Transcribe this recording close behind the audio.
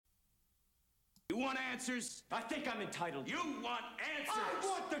want answers? I think I'm entitled. You want answers? I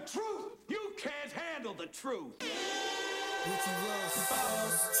want the truth! You can't handle the truth. Ricky Ross,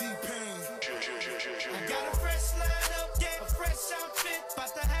 Boss, T-Pain. I got a fresh lineup, yeah, a fresh outfit.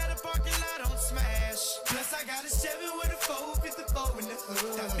 About to have the parking lot on smash. Plus I got a 7 with a 454 in the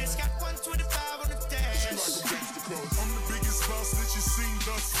hood. That bitch got 125 on the dash. I'm the biggest boss that you've seen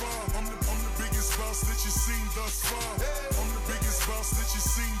thus far. I'm the biggest boss that you've seen thus far. I'm the biggest boss that you've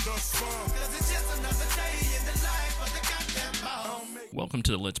seen thus far. Cause it's just another day in the life of the goddamn boss. Welcome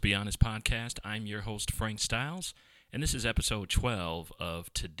to the Let's Be Honest podcast. I'm your host, Frank Stiles, and this is episode 12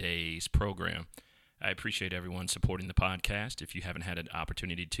 of today's program. I appreciate everyone supporting the podcast. If you haven't had an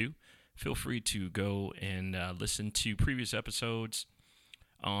opportunity to, feel free to go and listen to previous episodes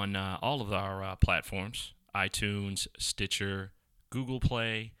on all of our platforms, iTunes, Stitcher, Google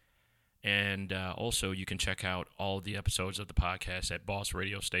Play, and also you can check out all the episodes of the podcast at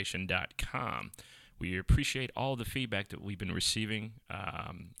bossradiostation.com. We appreciate all the feedback that we've been receiving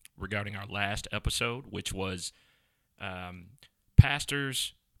regarding our last episode, which was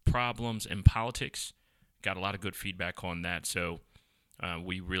pastors, problems, and politics. Got a lot of good feedback on that, so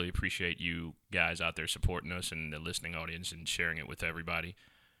we really appreciate you guys out there supporting us and the listening audience and sharing it with everybody.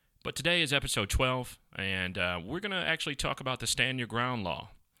 But today is episode 12, and we're going to actually talk about the Stand Your Ground law.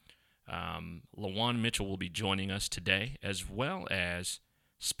 LaJuan Mitchell will be joining us today, as well as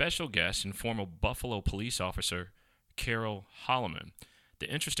special guest and former Buffalo police officer Carol Holloman. The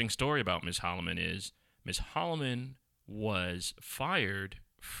interesting story about Ms. Holloman is Ms. Holloman was fired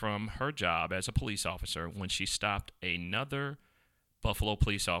from her job as a police officer when she stopped another Buffalo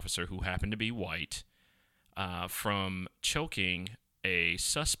police officer who happened to be white from choking a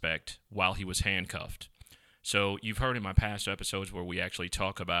suspect while he was handcuffed. So you've heard in my past episodes where we actually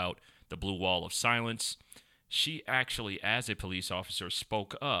talk about the blue wall of silence. She actually, as a police officer,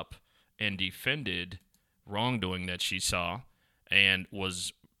 spoke up and defended wrongdoing that she saw and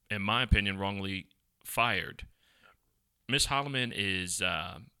was, in my opinion, wrongly fired. Ms. Holloman is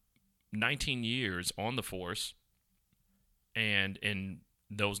 19 years on the force, and in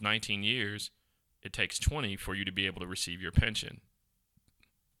those 19 years, it takes 20 for you to be able to receive your pension.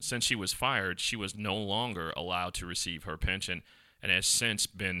 Since she was fired, she was no longer allowed to receive her pension and has since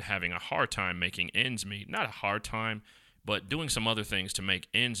been having a hard time making ends meet. Not a hard time, but doing some other things to make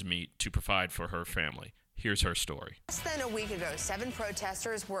ends meet to provide for her family. Here's her story. Less than a week ago, 7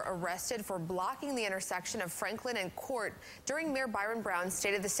 protesters were arrested for blocking the intersection of Franklin and Court during Mayor Byron Brown's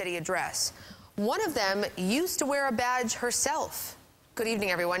State of the City address. One of them used to wear a badge herself. Good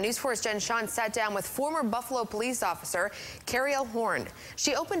evening, everyone. News 4's Jen Sean sat down with former Buffalo police officer Cariel Horn.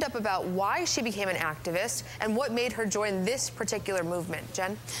 She opened up about why she became an activist and what made her join this particular movement.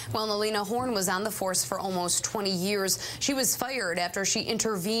 Jen? Well, Melina, Horn was on the force for almost 20 years. She was fired after she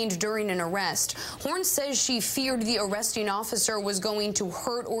intervened during an arrest. Horn says she feared the arresting officer was going to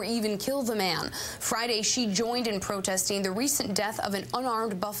hurt or even kill the man. Friday, she joined in protesting the recent death of an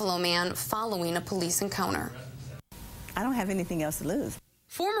unarmed Buffalo man following a police encounter. I don't have anything else to lose.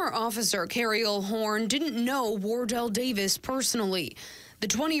 Former officer Cariel Horn didn't know Wardell Davis personally. The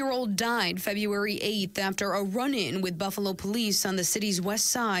 20-year-old died February 8th after a run-in with Buffalo police on the city's west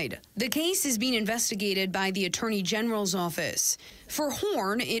side. The case is being investigated by the Attorney General's office. For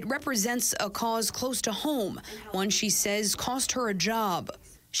Horn, it represents a cause close to home, one she says cost her a job.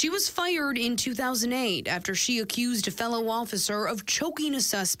 She was fired in 2008 after she accused a fellow officer of choking a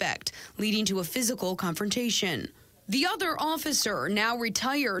suspect, leading to a physical confrontation. The other officer, now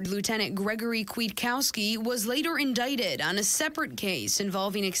retired Lieutenant Gregory Kwiatkowski, was later indicted on a separate case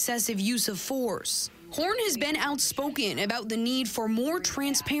involving excessive use of force. Horn has been outspoken about the need for more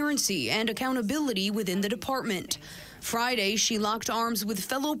transparency and accountability within the department. Friday, she locked arms with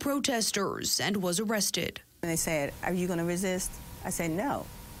fellow protesters and was arrested. They said, "Are you going to resist?" I said, "No."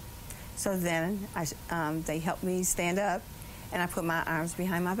 So then they helped me stand up, and I put my arms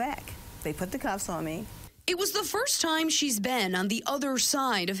behind my back. They put the cuffs on me. It was the first time she's been on the other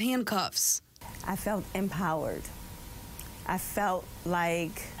side of handcuffs. I felt empowered. I felt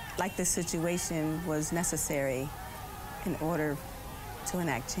like the situation was necessary in order to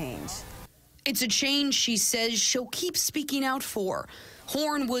enact change. It's a change she says she'll keep speaking out for.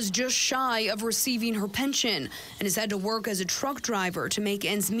 Horn was just shy of receiving her pension and has had to work as a truck driver to make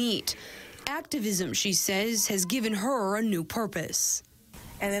ends meet. Activism, she says, has given her a new purpose.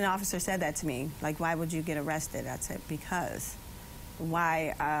 And then the officer said that to me, like, "Why would you get arrested?" I said, "Because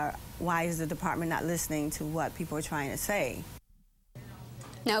why is the department not listening to what people are trying to say?"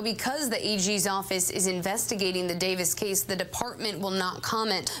 Now, because the AG's office is investigating the Davis case, the department will not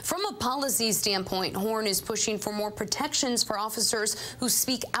comment. From a policy standpoint, Horn is pushing for more protections for officers who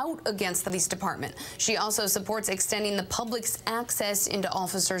speak out against the police department. She also supports extending the public's access into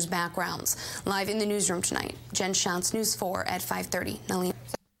officers' backgrounds. Live in the newsroom tonight, Jen Shantz, News 4 at 5:30. Nalini.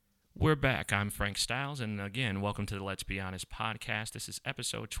 We're back. I'm Frank Stiles, and again, welcome to the Let's Be Honest podcast. This is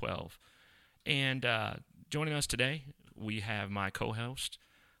episode 12. And joining us today, we have my co-host,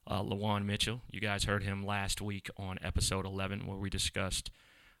 Lawan Mitchell. You guys heard him last week on episode 11 where we discussed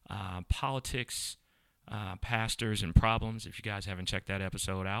politics, pastors, and problems. If you guys haven't checked that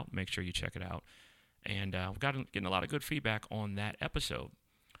episode out, make sure you check it out. And we've getting a lot of good feedback on that episode.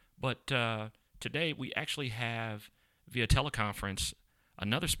 But today we actually have, via teleconference,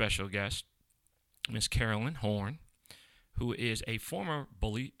 another special guest, Miss Carolyn Horn, who is a former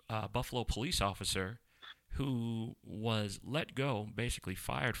Buffalo police officer who was let go, basically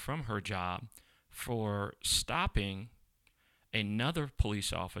fired from her job for stopping another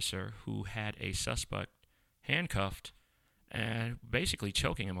police officer who had a suspect handcuffed and basically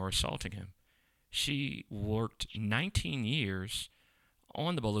choking him or assaulting him. She worked 19 years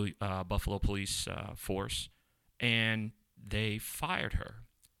on the Buffalo police force, and they fired her.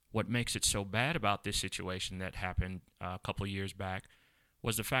 What makes it so bad about this situation that happened a couple of years back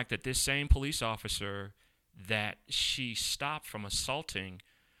was the fact that this same police officer that she stopped from assaulting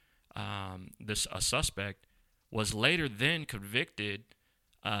a suspect was later then convicted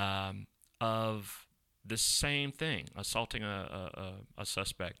of the same thing, assaulting a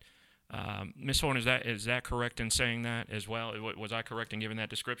suspect. Ms. Horn, is that correct in saying that as well? Was I correct in giving that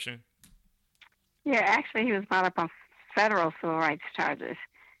description? Yeah, actually, he was brought up on federal civil rights charges.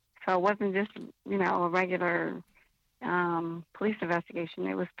 So it wasn't just, a regular police investigation.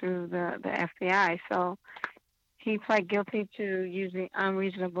 It was through the FBI. So he pled guilty to using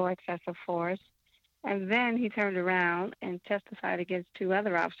unreasonable excessive force. And then he turned around and testified against two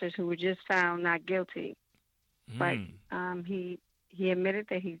other officers who were just found not guilty. But he admitted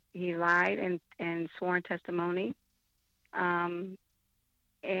that he lied in sworn testimony. And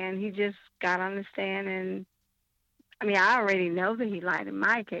he just got on the stand and, I already know that he lied in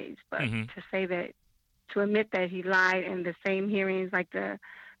my case, but to admit that he lied in the same hearings like the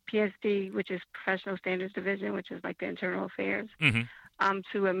PSD, which is Professional Standards Division, which is like the internal affairs,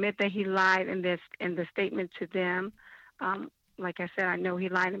 to admit that he lied in the statement to them. Like I said, I know he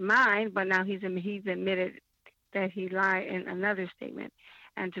lied in mine, but now he's admitted that he lied in another statement,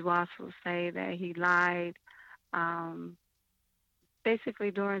 and to also say that he lied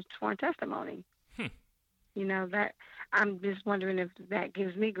basically during sworn testimony. That I'm just wondering if that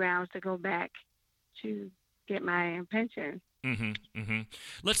gives me grounds to go back to get my pension.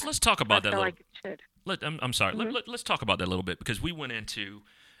 Let's talk about that. Like it should. I'm sorry. Let's talk about that a little bit, because we went into,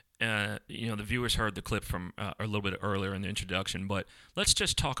 the viewers heard the clip from a little bit earlier in the introduction, but let's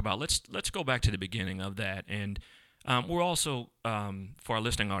just talk about let's go back to the beginning of that, and we're also for our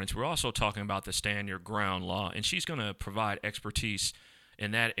listening audience, we're also talking about the Stand Your Ground law, and she's going to provide expertise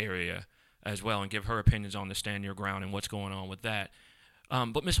in that area as well and give her opinions on the Stand Your Ground and what's going on with that.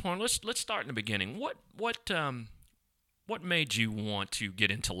 But Ms. Horn, let's start in the beginning. What made you want to get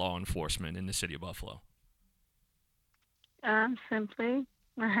into law enforcement in the city of Buffalo? Simply,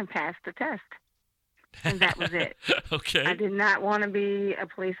 I passed the test, and that was it. Okay. I did not want to be a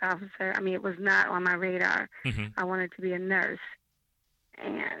police officer. It was not on my radar. I wanted to be a nurse,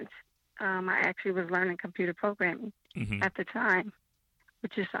 and I actually was learning computer programming at the time,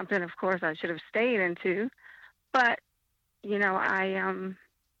 which is something, of course, I should have stayed into. But,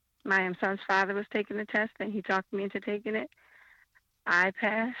 my son's father was taking the test, and he talked me into taking it. I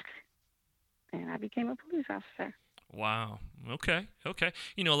passed, and I became a police officer. Wow. Okay. A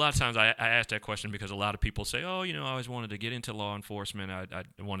lot of times I ask that question because a lot of people say, I always wanted to get into law enforcement. I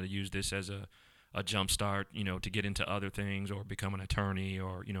wanted to use this as a jump start, to get into other things or become an attorney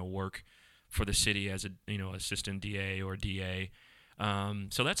or, work for the city as a, assistant DA or DA.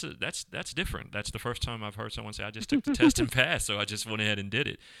 So that's different. That's the first time I've heard someone say, I just took the test and passed, so I just went ahead and did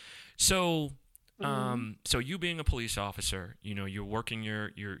it. So, so you being a police officer, you're working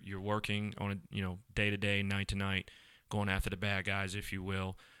you're working on a, day to day, night to night, going after the bad guys, if you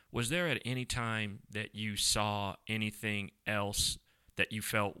will. Was there at any time that you saw anything else that you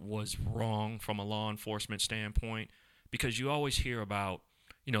felt was wrong from a law enforcement standpoint? Because you always hear about,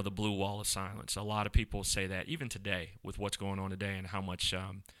 the blue wall of silence. A lot of people say that even today with what's going on today and how much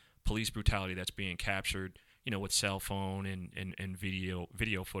police brutality that's being captured, with cell phone and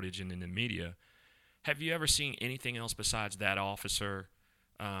video footage and in the media. Have you ever seen anything else besides that officer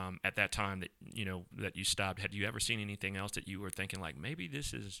at that time that that you stopped? Had you ever seen anything else that you were thinking like maybe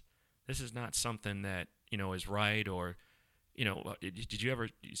this is not something that is right, or did you ever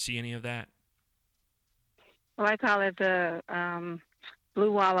see any of that? Well, I call it the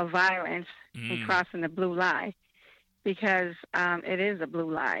blue wall of violence and crossing the blue line, because it is a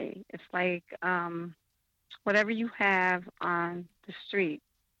blue line. It's like whatever you have on the street,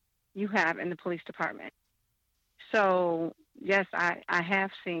 you have in the police department. So, yes, I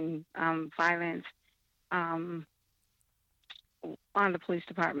have seen violence on the police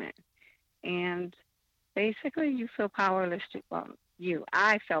department. And basically you feel powerless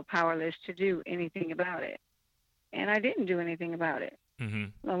I felt powerless to do anything about it. And I didn't do anything about it. Mm-hmm.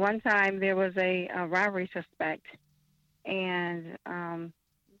 Well, one time there was a robbery suspect, and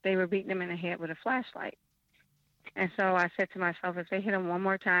they were beating him in the head with a flashlight. And so I said to myself, if they hit him one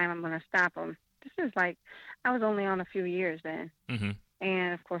more time, I'm going to stop him. This is like, I was only on a few years then. Mm-hmm.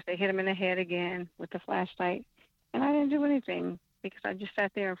 And, of course, they hit him in the head again with the flashlight. And I didn't do anything because I just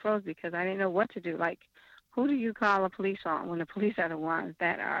sat there and froze because I didn't know what to do. Like, who do you call the police on when the police are the ones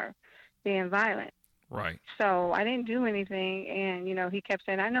that are being violent? Right. So I didn't do anything. And, he kept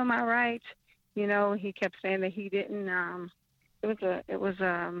saying, I know my rights. He kept saying that he didn't. It was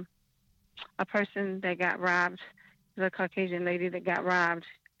a person that got robbed, the Caucasian lady that got robbed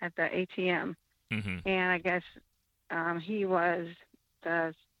at the ATM. Mm-hmm. And I guess he was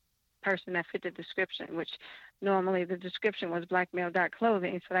the person that fit the description, which normally the description was black male, dark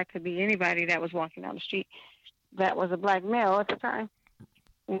clothing. So that could be anybody that was walking down the street that was a black male at the time.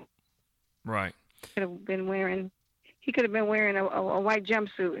 Right. He could have been wearing a white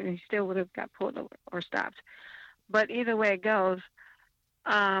jumpsuit, and he still would have got pulled over or stopped. But either way it goes,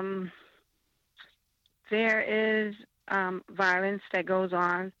 there is violence that goes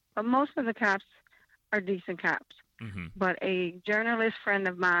on, but most of the cops are decent cops. Mm-hmm. But a journalist friend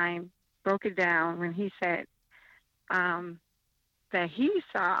of mine broke it down when he said that he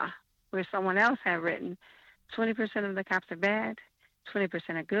saw where someone else had written 20% of the cops are bad, 20%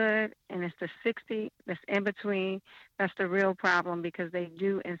 are good, and it's the 60 that's in between that's the real problem, because they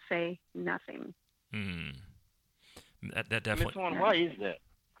do and say nothing. Mm. That definitely. Ms. Warren, why is that?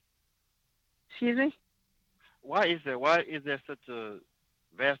 Excuse me? Why is that? Why is there such a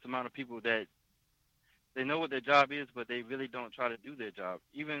vast amount of people that they know what their job is, but they really don't try to do their job?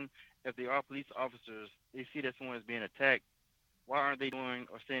 Even if they are police officers, they see that someone is being attacked. Why aren't they doing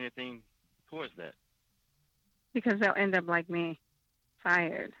or saying anything towards that? Because they'll end up like me,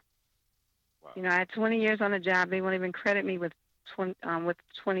 fired. Wow. I had 20 years on the job. They won't even credit me with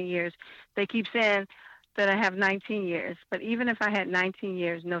 20 years. They keep saying that I have 19 years. But even if I had 19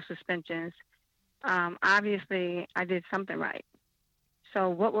 years, no suspensions, obviously I did something right. So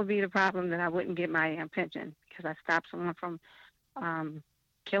what would be the problem that I wouldn't get my pension because I stopped someone from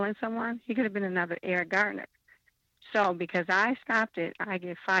killing someone? He could have been another Eric Gardner. So because I stopped it, I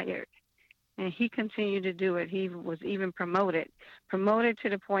get fired. And he continued to do it. He was even promoted to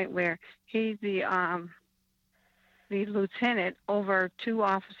the point where he's the lieutenant over 2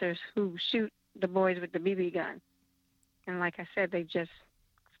 officers who shoot the boys with the BB gun. And like I said, they just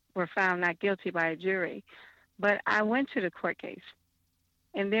were found not guilty by a jury. But I went to the court case,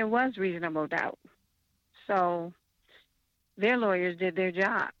 and there was reasonable doubt. So their lawyers did their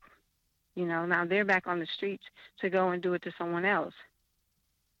job. Now they're back on the streets to go and do it to someone else.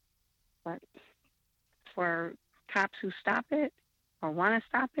 But for cops who stop it or want to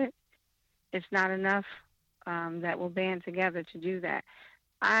stop it, it's not enough that will band together to do that.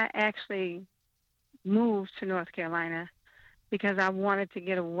 I actually moved to North Carolina because I wanted to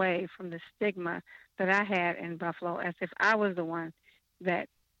get away from the stigma that I had in Buffalo, as if I was the one that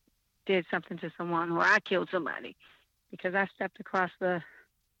did something to someone or I killed somebody, because I stepped across the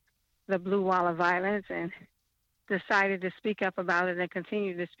blue wall of violence and decided to speak up about it and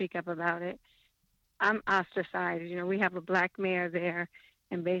continue to speak up about it. I'm ostracized. We have a black mayor there,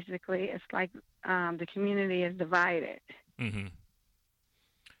 and basically it's like the community is divided. Mm-hmm.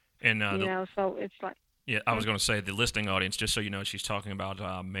 And so it's like. Yeah, I was going to say the listening audience, just so you know, she's talking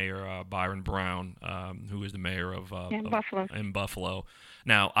about Mayor Byron Brown, who is the mayor of Buffalo. In Buffalo.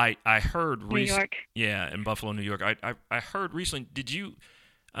 Now, I heard New York. Yeah, in Buffalo, New York. I heard recently. Did you?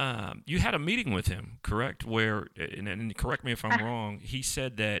 You had a meeting with him, correct? Where, and correct me if I'm wrong, he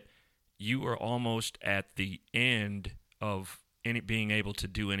said that you were almost at the end of being able to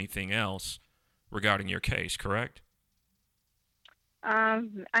do anything else regarding your case, correct? I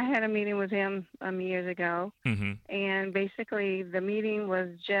had a meeting with him years ago, mm-hmm. and basically the meeting was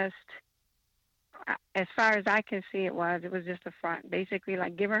just, as far as I can see, it was just a front. Basically,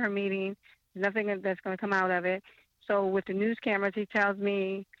 like, give her meeting, nothing that's going to come out of it. So with the news cameras, he tells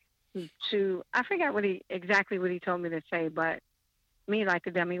me I forgot exactly what he told me to say, but me, like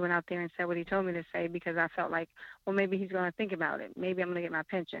the dummy, went out there and said what he told me to say because I felt like, well, maybe he's going to think about it. Maybe I'm going to get my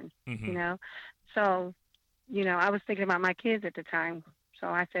pension, you know? So, you know, I was thinking about my kids at the time. So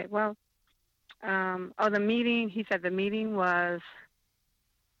I said, well, the meeting, he said the meeting was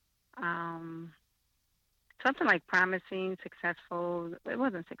something like promising, successful. It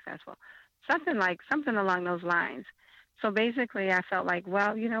wasn't successful. Something along those lines. So basically I felt like,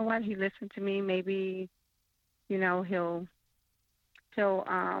 well, you know what? He listened to me. Maybe, you know, he'll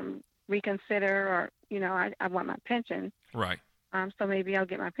reconsider, or, you know, I want my pension. Right. So maybe I'll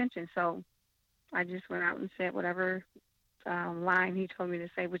get my pension. So I just went out and said whatever line he told me to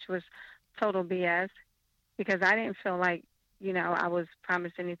say, which was total BS, because I didn't feel like, you know, I was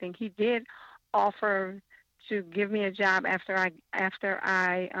promised anything. He did offer to give me a job after I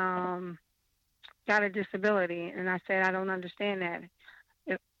got a disability, and I said I don't understand that.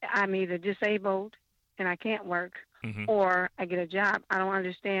 If I'm either disabled and I can't work, or I get a job. I don't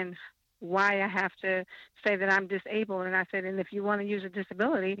understand why I have to say that I'm disabled. And I said, and if you want to use a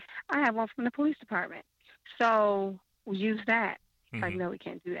disability, I have one from the police department. So we'll use that. Like, no, we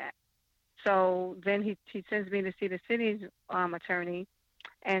can't do that. So then he sends me to see the city's attorney.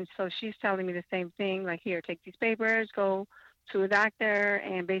 And so she's telling me the same thing, like, here, take these papers, go to a doctor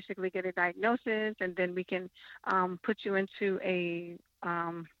and basically get a diagnosis, and then we can put you into a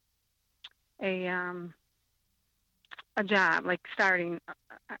job, like starting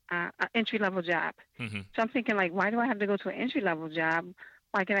an entry-level job. So I'm thinking, like, why do I have to go to an entry-level job?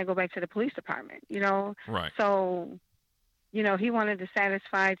 Why can't I go back to the police department, you know? Right. So, you know, he wanted to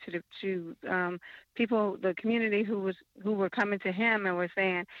satisfy to people, the community who were coming to him and were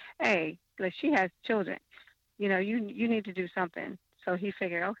saying, hey, like, she has children. You know, you need to do something. So he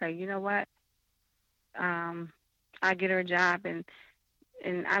figured, okay, you know what? I get her a job, and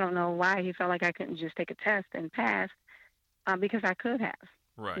I don't know why he felt like I couldn't just take a test and pass, because I could have.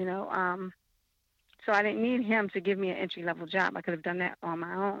 Right. You know, so I didn't need him to give me an entry-level job. I could have done that on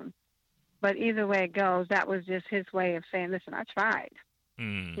my own. But either way it goes, that was just his way of saying, listen, I tried.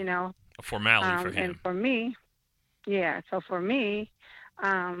 You know? A formality for him. And for me, yeah, so for me,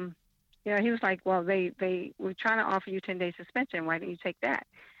 you know, he was like, well, they were trying to offer you 10-day suspension. Why didn't you take that?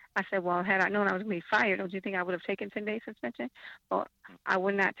 I said, well, had I known I was going to be fired, don't you think I would have taken 10-day suspension? Well, I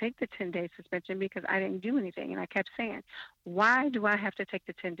would not take the 10-day suspension because I didn't do anything. And I kept saying, why do I have to take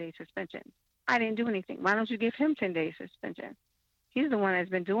the 10-day suspension? I didn't do anything. Why don't you give him 10-day suspension? He's the one that's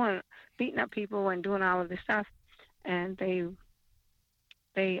been beating up people and doing all of this stuff. And they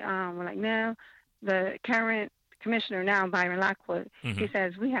were like, no, the current commissioner now, Byron Lockwood, he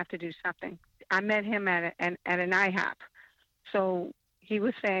says, we have to do something. I met him at an IHOP. So he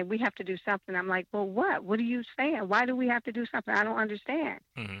was saying, we have to do something. I'm like, well, what? What are you saying? Why do we have to do something? I don't understand.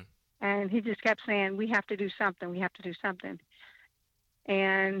 And he just kept saying, we have to do something. We have to do something.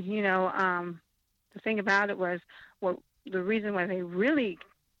 And, you know, the thing about it was, well, the reason why they really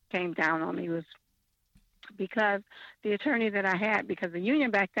came down on me was because the attorney that I had, because the union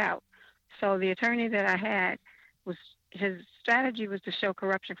backed out. So the attorney that I had his strategy was to show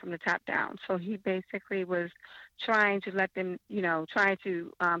corruption from the top down. So he basically was trying to let them, you know, trying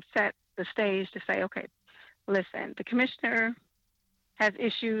to set the stage to say, okay, listen, the commissioner has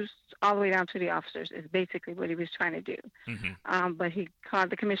issues all the way down to the officers is basically what he was trying to do. But he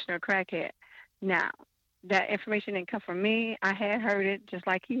called the commissioner a crackhead. Now, that information didn't come from me. I had heard it just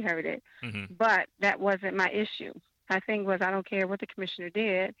like he heard it. But that wasn't my issue. My thing was, I don't care what the commissioner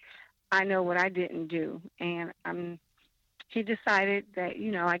did. I know what I didn't do. And he decided that,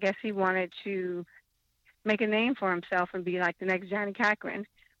 you know, I guess he wanted to make a name for himself and be like the next Johnny Cochran,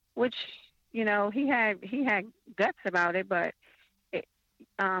 which, you know, he had guts about it, but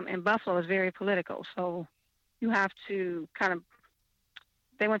in Buffalo is very political. So you have to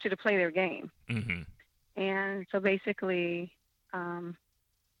they want you to play their game. And so basically,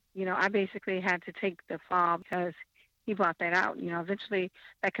 you know, I basically had to take the fall because he brought that out. You know, eventually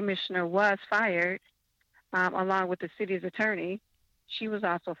that commissioner was fired, along with the city's attorney. She was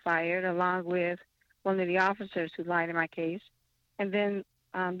also fired, along with one of the officers who lied in my case. And then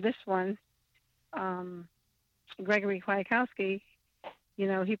this one, Gregory Kwiatkowski, you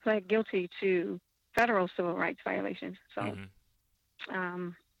know, he pled guilty to federal civil rights violations. So,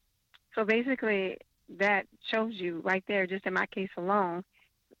 so basically, that shows you right there, just in my case alone,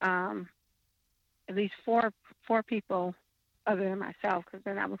 at least four people other than myself, because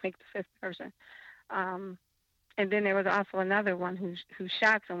then I would think the fifth person. And then there was also another one who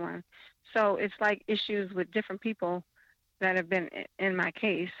shot someone. So it's like issues with different people that have been in my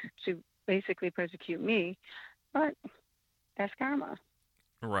case to basically persecute me. But that's karma.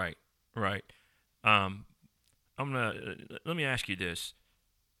 Right. Let me ask you this.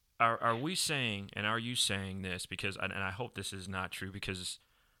 Are we saying, and are you saying this, because, and I hope this is not true, because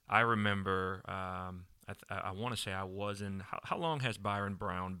I remember, I want to say I was in, how long has Byron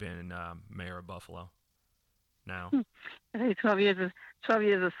Brown been mayor of Buffalo now? I think 12 years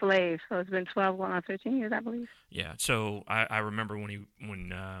a slave, so it's been 12 going on 13 years, I believe. Yeah, so I remember when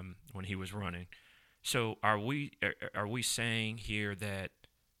he was running. So are we saying here that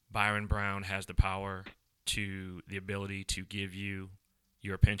Byron Brown has the power the ability to give you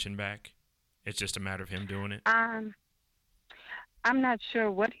your pension back? It's just a matter of him doing it? I'm not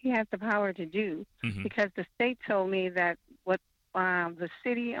sure what he has the power to do, because the state told me that what the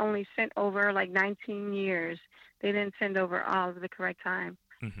city only sent over like 19 years. They didn't send over all of the correct time.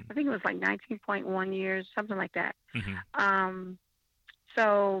 I think it was like 19.1 years, something like that.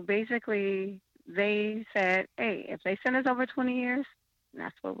 So basically they said, hey, if they send us over 20 years,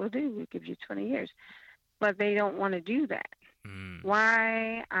 that's what we'll do. We'll give you 20 years. But they don't want to do that.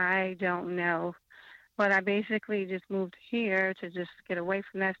 Why? I don't know. But I basically just moved here to just get away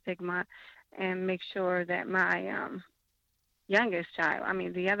from that stigma and make sure that my youngest child, I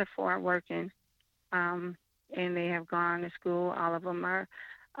mean, the other 4 are working, and they have gone to school. All of them are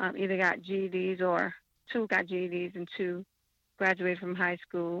either got GEDs, or 2 got GEDs and 2 graduated from high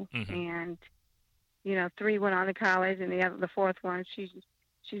school. And, 3 went on to college, and the 4th one, she's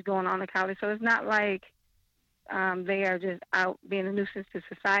going on to college. So it's not like they are just out being a nuisance to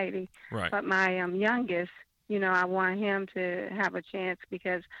society. Right. But my youngest, I want him to have a chance,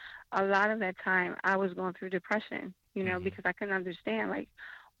 because a lot of that time I was going through depression, because I couldn't understand, like,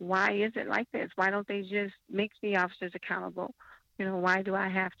 why is it like this? Why don't they just make the officers accountable? Why do I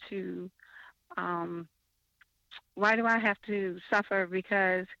have to suffer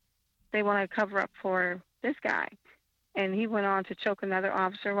because they want to cover up for this guy? And he went on to choke another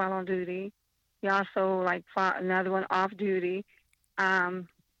officer while on duty. He also fought another one off duty.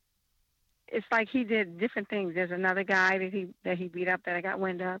 It's like he did different things. There's another guy that he beat up that I got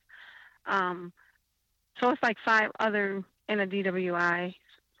wind of. So it's like 5 other in a DWI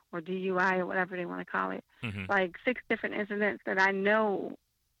or DUI or whatever they want to call it. Like 6 different incidents that I know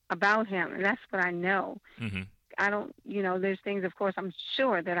about him, and that's what I know. I don't, there's things, of course, I'm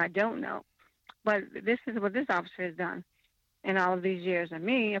sure that I don't know. But this is what this officer has done in all of these years. And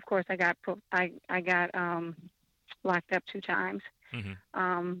me, of course, I got locked up 2 times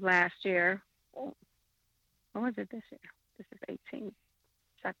last year. Or was it this year? This is 18,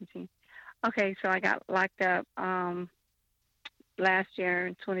 17. Okay, so I got locked up last year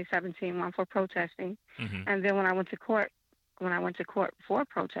in 2017, one for protesting. And then when I went to court for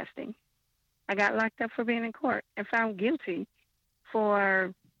protesting, I got locked up for being in court and found guilty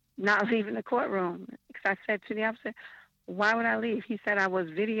for not leaving the courtroom. Because I said to the officer, why would I leave? He said I was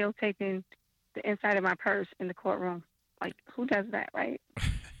videotaping the inside of my purse in the courtroom. Like, who does that, right?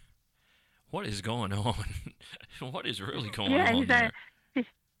 What is going on? What is really going on there?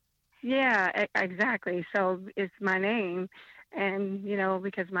 Yeah, exactly. So it's my name, and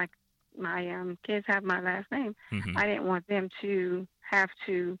because my kids have my last name, I didn't want them to have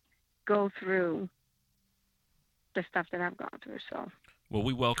to go through the stuff that I've gone through. So. Well,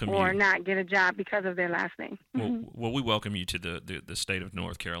 we welcome you. Or not get a job because of their last name. Well, we welcome you to the state of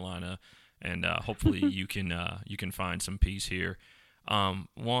North Carolina, and hopefully you can find some peace here. One,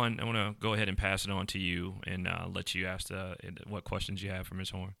 I want to go ahead and pass it on to you and let you ask what questions you have for Ms.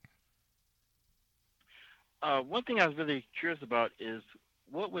 Horn. One thing I was really curious about is,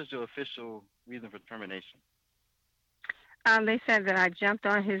 what was your official reason for termination? They said that I jumped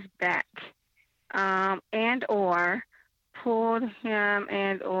on his back, and or pulled him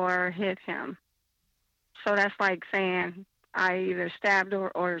and or hit him. So that's like saying I either stabbed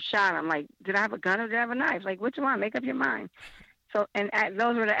or shot him. Like, did I have a gun or did I have a knife? Like, which one? Make up your mind. So, and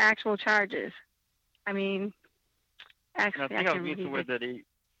those were the actual charges. I mean, actually, and I think I was reading somewhere that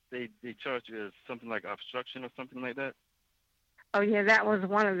they charged you as something like obstruction or something like that. Oh yeah, that was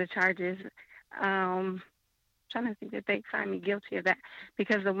one of the charges. Trying to think that they find me guilty of that,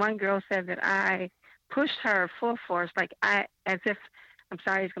 because the one girl said that I pushed her full force, I'm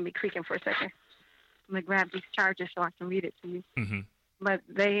sorry, it's gonna be creaking for a second. I'm gonna grab these charges so I can read it to you. But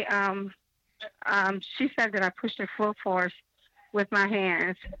they, she said that I pushed her full force with my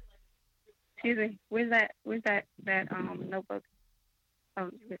hands. Excuse me, where's that notebook? Oh,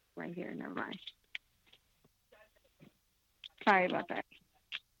 it's right here. Never mind. Sorry about that.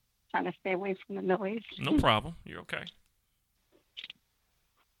 Trying to stay away from the noise. No problem. You're okay.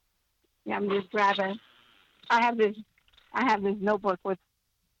 Yeah, I'm just grabbing. I have this notebook with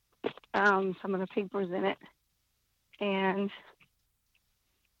some of the papers in it. and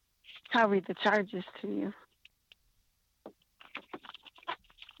I'll read the charges to you.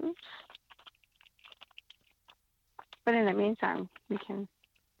 Oops. But in the meantime, we can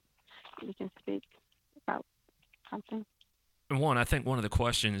speak about something. One, I think one of the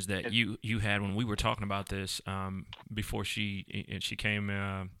questions that you had when we were talking about this before she came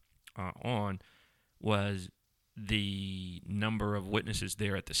on was the number of witnesses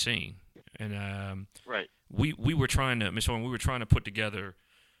there at the scene, and Right. we were trying to, Ms. Horn, we were trying to put together.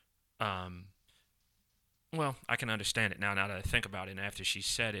 Well, I can understand it now that I think about it, and after she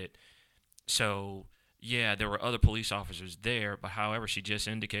said it. So, yeah, there were other police officers there, but however, she just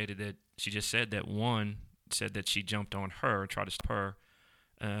said that one said that she jumped on her, tried to stop her,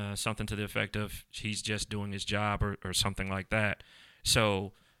 something to the effect of he's just doing his job or something like that.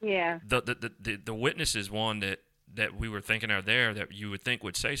 So, yeah, the witnesses, one that we were thinking are there that you would think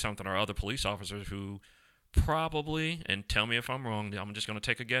would say something are other police officers who probably, and tell me if I'm wrong, I'm just going to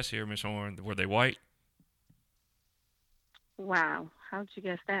take a guess here, Ms. Horn, were they white? Wow, how'd you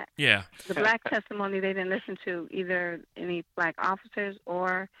guess that? Yeah. The black testimony, they didn't listen to either any black officers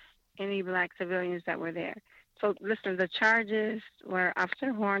or any black civilians that were there. So listen, the charges were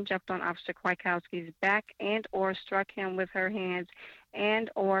Officer Horn jumped on Officer Kwiatkowski's back and or struck him with her hands and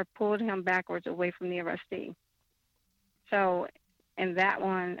or pulled him backwards away from the arrestee. So, and that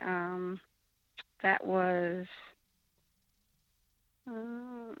one, that was, I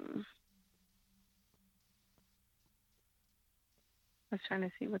was trying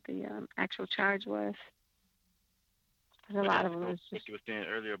to see what the actual charge was. There's a lot of them. It's What just you were saying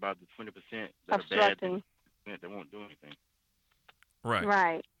earlier about the 20% that are bad, obstructing. that won't do anything. Right.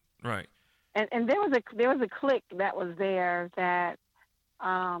 Right. Right. And there was a clique that was there that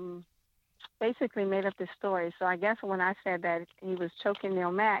basically made up this story. So I guess when I said that he was choking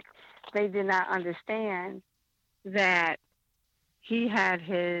Neil Mack, they did not understand that he had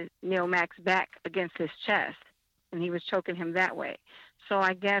his Neil Mack's back against his chest, and he was choking him that way. So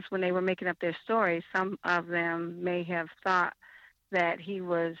I guess when they were making up their story, some of them may have thought that he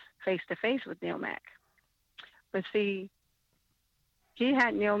was face-to-face with Neil Mack. But see, he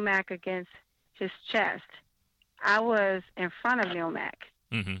had Neil Mack against his chest. I was in front of Neil Mack,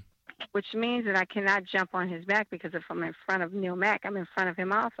 which means that I cannot jump on his back because if I'm in front of Neil Mack, I'm in front of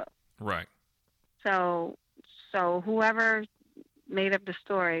him also. Right. So whoever made up the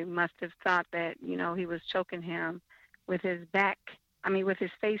story must have thought that, you know, he was choking him with his back, with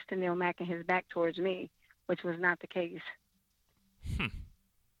his face to Neil Mack and his back towards me, which was not the case.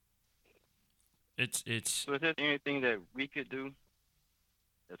 It's. So is there anything that we could do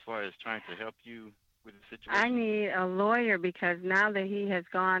as far as trying to help you with the situation? I need a lawyer because now that he has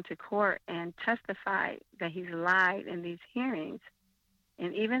gone to court and testified that he's lied in these hearings,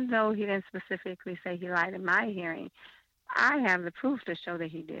 and even though he didn't specifically say he lied in my hearing, I have the proof to show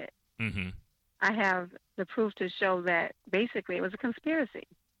that he did. I have the proof to show that basically it was a conspiracy.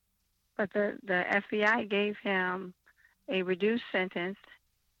 But the FBI gave him a reduced sentence,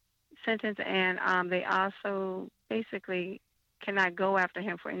 and they also basically cannot go after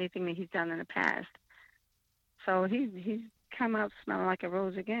him for anything that he's done in the past. So he's come out smelling like a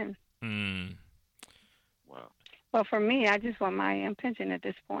rose again. Wow. Well, for me, I just want my pension at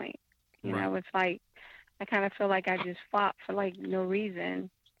this point. You Right. know, it's like I kind of feel like I just fought for like no reason.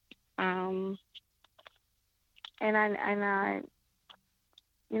 And I,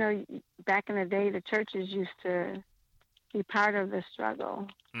 you know, back in the day, the churches used to be part of the struggle,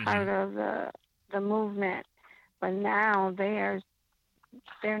 part of the movement, but now they're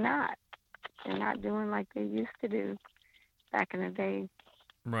not. They're not doing like they used to do back in the day.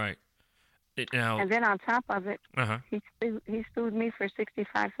 Right. Now. And then on top of it, Uh-huh. he sued me for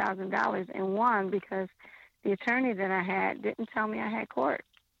 $65,000 and won because the attorney that I had didn't tell me I had court.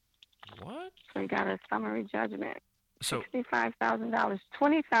 What? So he got a summary judgment. So $65,000,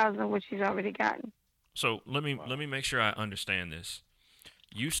 $20,000 which he's already gotten. So let me make sure I understand this.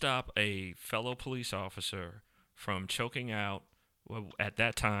 You stop a fellow police officer from choking out what at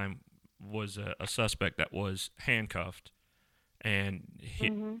that time was a suspect that was handcuffed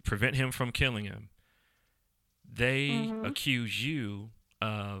and prevent him from killing him. They accuse you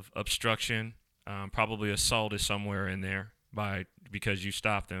of obstruction, probably assault is somewhere in there because you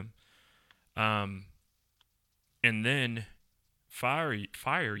stopped them, and then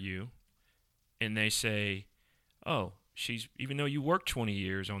fire you, and they say, oh, even though you worked 20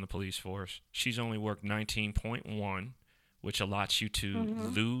 years on the police force, she's only worked 19.1, which allots you to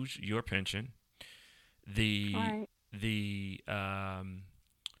lose your pension. The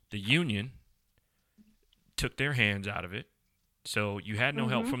union took their hands out of it, so you had no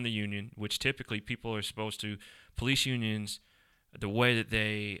help from the union, which typically people are supposed to police unions, the way that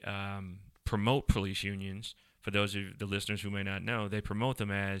they promote police unions, for those of the listeners who may not know, they promote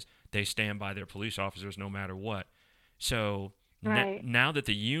them as they stand by their police officers no matter what. So now that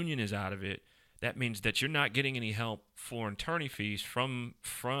the union is out of it, that means that you're not getting any help for attorney fees from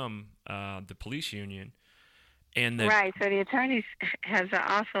the police union. And right. So the attorneys has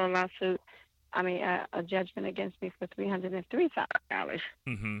also a lawsuit. I mean, a judgment against me for $303,000.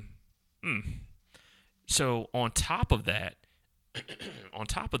 Mm-hmm. So on top of that,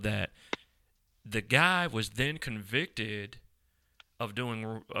 the guy was then convicted of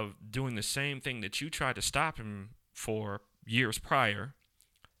doing the same thing that you tried to stop him for years prior.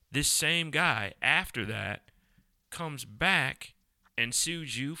 This same guy, after that, comes back and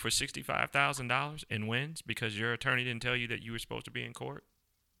sues you for $65,000 and wins because your attorney didn't tell you that you were supposed to be in court.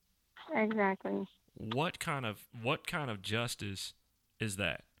 Exactly. What kind of justice is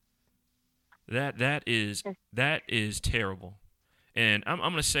that? That is terrible. And I'm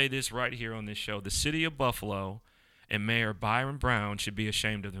going to say this right here on this show. The city of Buffalo and Mayor Byron Brown should be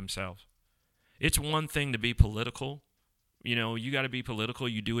ashamed of themselves. It's one thing to be political. You know, you got to be political.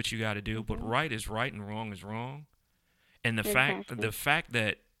 You do what you got to do. But right is right and wrong is wrong. And the fact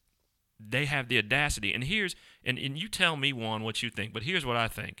that they have the audacity. And and you tell me, Juan, what you think. But here's what I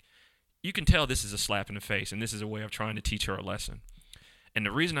think. You can tell this is a slap in the face, and this is a way of trying to teach her a lesson. And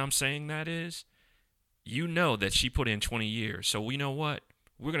the reason I'm saying that is, you know that she put in 20 years. So we know what?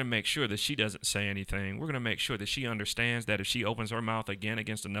 We're going to make sure that she doesn't say anything. We're going to make sure that she understands that if she opens her mouth again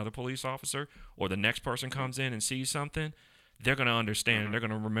against another police officer or the next person comes in and sees something, they're going to understand and they're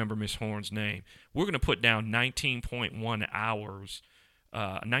going to remember Miss Horn's name. We're going to put down 19.1 hours,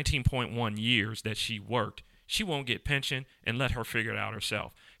 19.1 years that she worked. She won't get pension and let her figure it out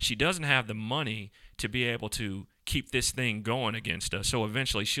herself. She doesn't have the money to be able to keep this thing going against us, so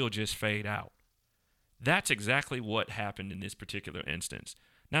eventually she'll just fade out. That's exactly what happened in this particular instance.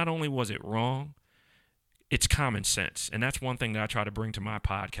 Not only was it wrong, it's common sense. And that's one thing that I try to bring to my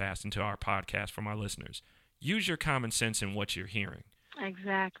podcast and to our podcast for my listeners. Use your common sense in what you're hearing.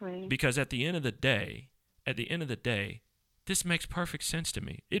 Exactly. Because at the end of the day, this makes perfect sense to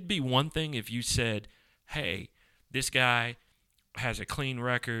me. It'd be one thing if you said, hey, this guy has a clean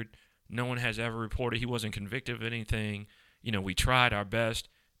record. No one has ever reported he wasn't convicted of anything. You know, we tried our best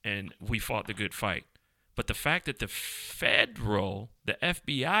and we fought the good fight. But the fact that the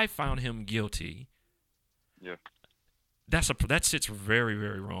FBI found him guilty, that sits very,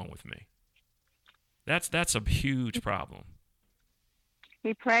 very wrong with me. That's a huge problem.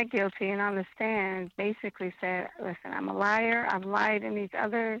 He pled guilty and on the stand basically said, listen, I'm a liar. I've lied in these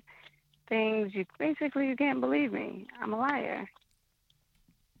other things. You can't believe me. I'm a liar.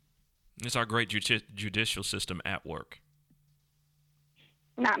 It's our great judicial system at work.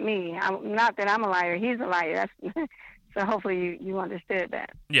 Not me. Not that I'm a liar. He's a liar. So hopefully you understood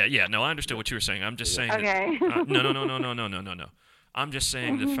that. Yeah. No, I understood what you were saying. I'm just saying. Okay. No. I'm just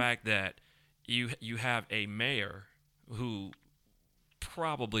saying the fact that you have a mayor who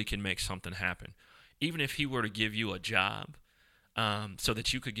probably can make something happen, even if he were to give you a job, so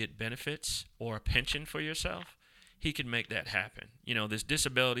that you could get benefits or a pension for yourself. He could make that happen. You know, this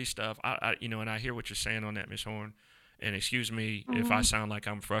disability stuff. And I hear what you're saying on that, Ms. Horn. And excuse me if I sound like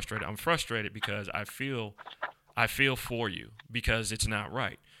I'm frustrated. I'm frustrated because I feel for you because it's not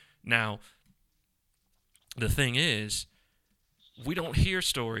right. Now, the thing is, we don't hear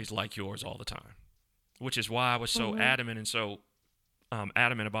stories like yours all the time, which is why I was so adamant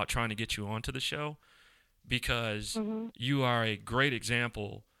about trying to get you onto the show, because you are a great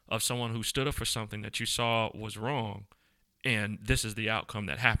example of someone who stood up for something that you saw was wrong, and this is the outcome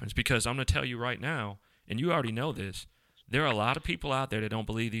that happens. Because I'm going to tell you right now, and you already know this, there are a lot of people out there that don't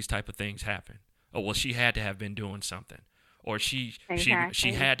believe these type of things happen. Oh, well, she had to have been doing something, or she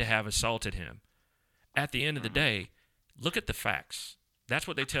had to have assaulted him. At the end of the day, look at the facts. That's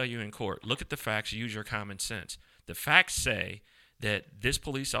what they tell you in court. Look at the facts. Use your common sense. The facts say that this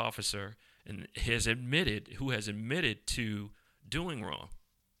police officer has admitted to doing wrong.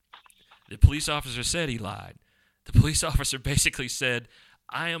 The police officer said he lied. The police officer basically said,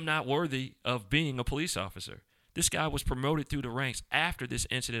 I am not worthy of being a police officer. This guy was promoted through the ranks after this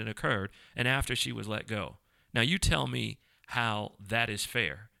incident occurred and after she was let go. Now, you tell me how that is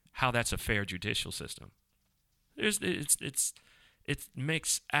fair, how that's a fair judicial system. It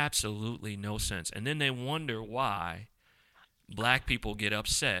makes absolutely no sense. And then they wonder why black people get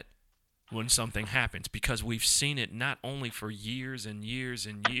upset when something happens, because we've seen it not only for years and years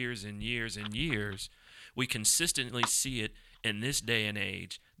and years and years and years. We consistently see it in this day and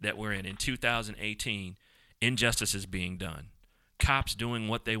age that we're in 2018. Injustice is being done. Cops doing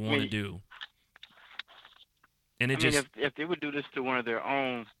what they want to do. And it I mean, just if they would do this to one of their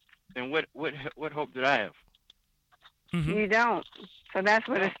own, then what hope did I have? Mhm. You don't. So that's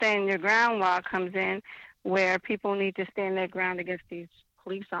where the stand your ground law comes in, where people need to stand their ground against these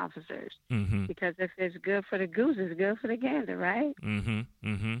police officers. Mhm. Because if it's good for the goose, it's good for the gander, right? Mhm.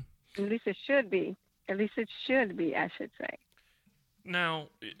 Mhm. At least it should be. At least it should be, I should say. Now,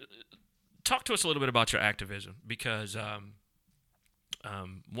 talk to us a little bit about your activism, because Juan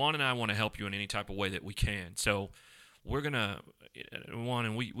and I want to help you in any type of way that we can. So we're gonna Juan,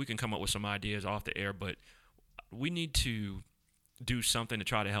 and we can come up with some ideas off the air, but we need to do something to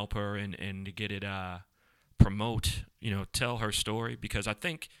try to help her and to get it promote, tell her story, because I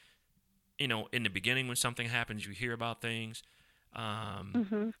think, in the beginning when something happens, you hear about things.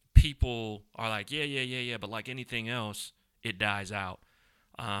 People are like, yeah, but like anything else, it dies out.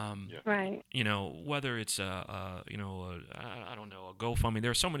 Right. Whether it's I don't know, a GoFundMe.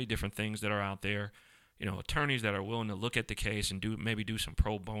 There are so many different things that are out there. Attorneys that are willing to look at the case and maybe do some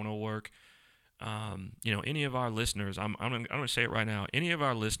pro bono work. Any of our listeners, I'm going to say it right now. Any of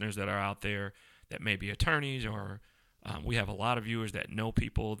our listeners that are out there that may be attorneys, or we have a lot of viewers that know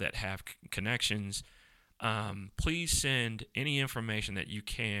people that have connections. Please send any information that you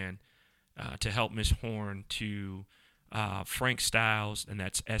can to help Miss Horn to Frank Styles, and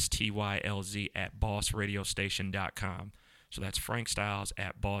that's STYLZ at bossradiostation.com. So that's Frank Styles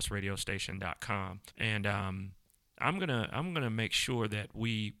at bossradiostation.com. And I'm gonna make sure that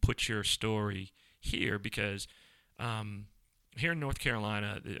we put your story here, because here in North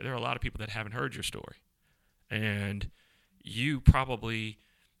Carolina, there are a lot of people that haven't heard your story, and you probably,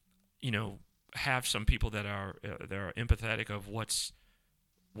 have some people that are empathetic of what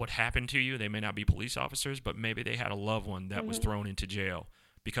happened to you. They may not be police officers, but maybe they had a loved one that was thrown into jail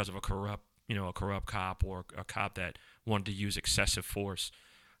because of a corrupt cop, or a cop that wanted to use excessive force.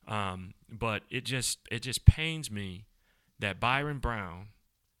 But it just pains me that Byron Brown,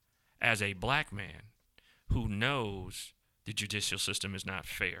 as a black man who knows the judicial system is not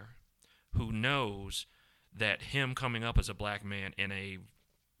fair, who knows that him coming up as a black man in a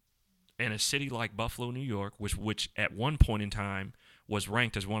city like Buffalo, New York, which at one point in time was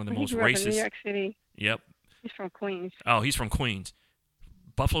ranked as one of the most He grew up racist. in New York City. Yep. He's from Queens. Oh, he's from Queens.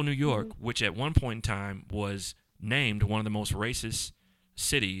 Buffalo, New York, which at one point in time was named one of the most racist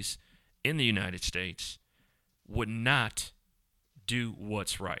cities in the United States, would not do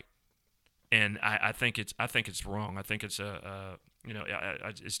what's right. And I think it's wrong. I think it's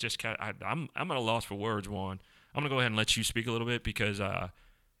it's just I'm at a loss for words, Juan. I'm gonna go ahead and let you speak a little bit, because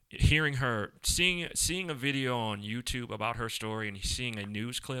hearing her, seeing a video on YouTube about her story and seeing a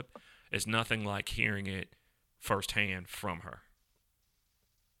news clip is nothing like hearing it firsthand from her.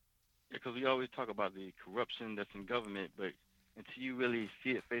 Because we always talk about the corruption that's in government, but until you really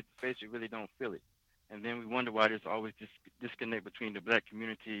see it face to face, you really don't feel it. And then we wonder why there's always this disconnect between the black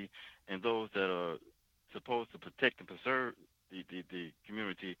community and those that are supposed to protect and preserve the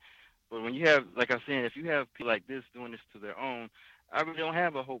community. But when you have, like I was saying, if you have people like this doing this to their own, I really don't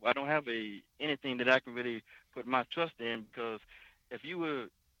have a hope. I don't have anything that I can really put my trust in, because if you would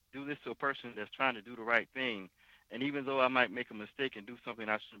do this to a person that's trying to do the right thing, and even though I might make a mistake and do something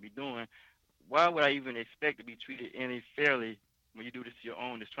I shouldn't be doing, why would I even expect to be treated any fairly when you do this to your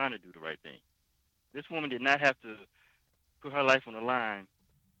own that's trying to do the right thing? This woman did not have to put her life on the line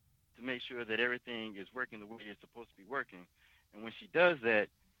to make sure that everything is working the way it's supposed to be working. And when she does that,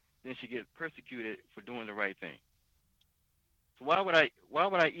 then she gets persecuted for doing the right thing. So why would I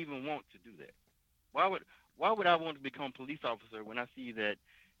even want to do that? Why would I want to become a police officer when I see that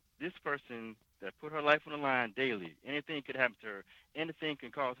this person that put her life on the line daily, anything could happen to her, anything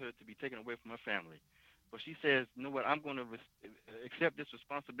can cause her to be taken away from her family. But she says, you know what, I'm going to accept this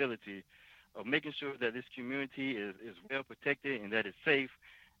responsibility of making sure that this community is well protected and that it's safe.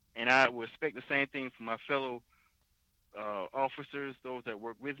 And I will expect the same thing from my fellow officers, those that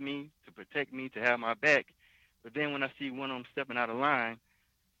work with me, to protect me, to have my back. But then when I see one of them stepping out of line,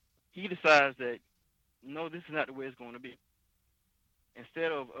 he decides that, no, this is not the way it's going to be.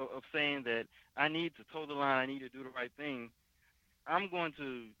 Instead of saying that I need to toe the line, I need to do the right thing, I'm going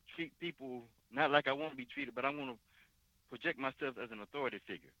to treat people not like I want to be treated, but I'm going to project myself as an authority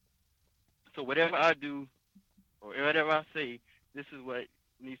figure. So whatever I do or whatever I say, this is what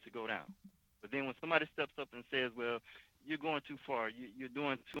needs to go down. But then when somebody steps up and says, well, you're going too far, you're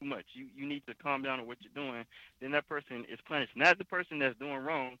doing too much, you need to calm down on what you're doing, then that person is punished. Not the person that's doing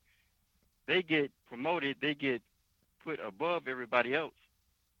wrong. They get promoted, they get put above everybody else.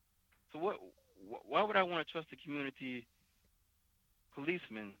 So why would I want to trust a community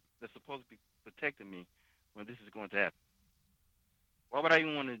policeman that's supposed to be protecting me when this is going to happen? Why would I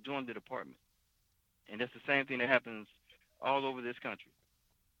even want to join the department? And that's the same thing that happens all over this country.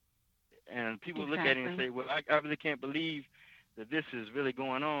 And people look at it and say, well, I really can't believe that this is really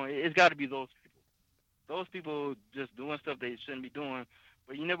going on. It's got to be those people. Those people just doing stuff they shouldn't be doing.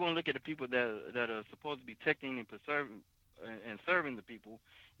 But you never want to look at the people that are supposed to be protecting and preserving and serving the people.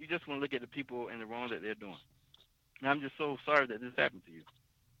 You just want to look at the people and the wrong that they're doing. And I'm just so sorry that this happened to you.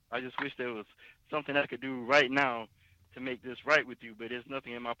 I just wish there was something I could do right now to make this right with you, but there's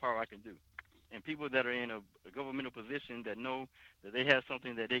nothing in my power I can do. And people that are in a governmental position that know that they have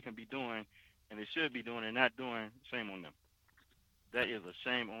something that they can be doing and they should be doing and not doing, shame on them. That is a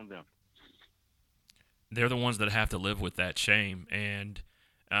shame on them. They're the ones that have to live with that shame. And,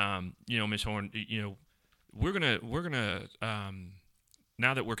 Ms. Horn, we're gonna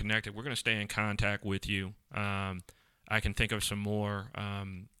now that we're connected, we're gonna stay in contact with you. I can think of some more.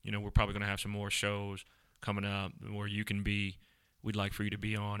 We're probably gonna have some more shows coming up where you can be. We'd like for you to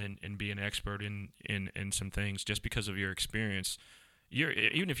be on and be an expert in some things just because of your experience.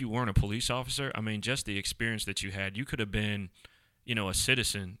 Even if you weren't a police officer, I mean, just the experience that you had, you could have been, a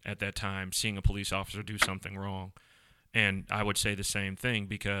citizen at that time seeing a police officer do something wrong. And I would say the same thing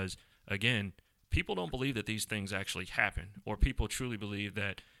because, again, people don't believe that these things actually happen, or people truly believe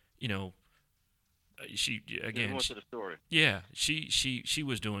that, she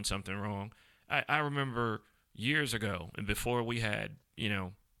was doing something wrong. I remember years ago, and before we had,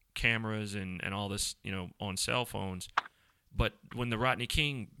 cameras and all this, on cell phones, but when the Rodney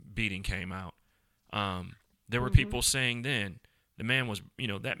King beating came out, there were people saying then the man was,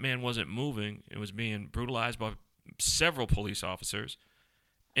 that man wasn't moving. It was being brutalized by several police officers.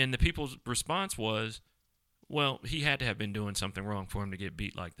 And the people's response was, well, he had to have been doing something wrong for him to get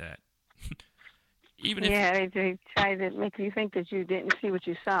beat like that. They try to make you think that you didn't see what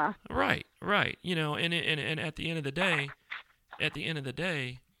you saw. Right. And at the end of the day, it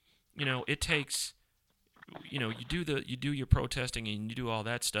takes, you do your protesting and you do all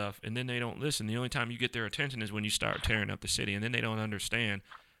that stuff, and then they don't listen. The only time you get their attention is when you start tearing up the city, and then they don't understand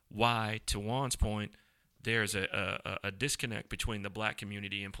why, to Juan's point, there's a disconnect between the black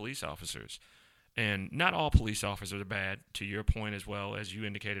community and police officers. And not all police officers are bad, to your point as well, as you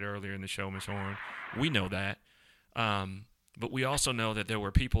indicated earlier in the show, Ms. Horn. We know that. But we also know that there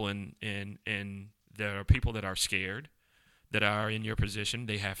were people there are people that are scared, that are in your position.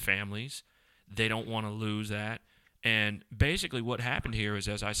 They have families. They don't want to lose that. And basically what happened here is,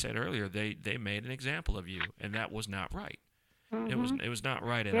 as I said earlier, they made an example of you, and that was not right. Mm-hmm. It was not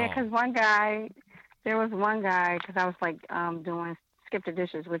right at all. Yeah, because there was one guy, because I was like doing Skip the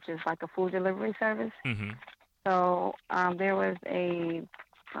Dishes, which is like a food delivery service. Mm-hmm. So there was a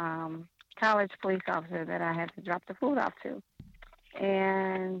college police officer that I had to drop the food off to.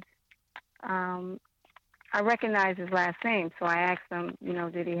 And I recognized his last name, so I asked him,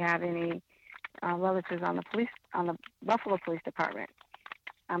 did he have any relatives on the Buffalo Police Department,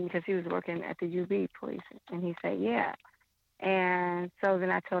 because he was working at the UB Police, and he said, yeah. And so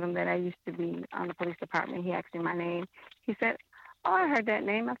then I told him that I used to be on the police department. He asked me my name. He said, oh, I heard that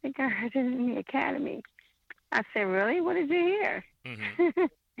name. I think I heard it in the academy. I said, really? What did you hear? Mm-hmm.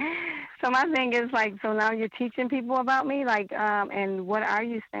 So my thing is so now you're teaching people about me, and what are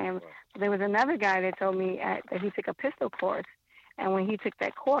you saying? There was another guy that told me that he took a pistol course, and when he took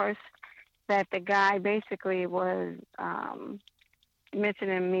that course, that the guy basically was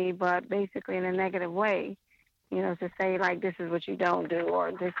mentioning me, but basically in a negative way, to say this is what you don't do,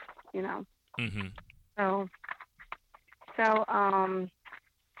 or this, Mm-hmm. So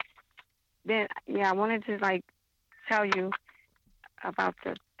then I wanted to tell you about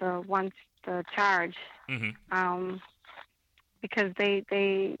the charge, mm-hmm. Because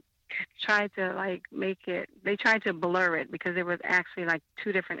they tried to they tried to blur it, because there was actually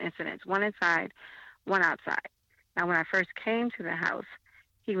two different incidents, one inside, one outside. Now when I first came to the house,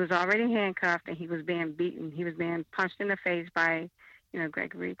 he was already handcuffed and he was being beaten. He was being punched in the face by,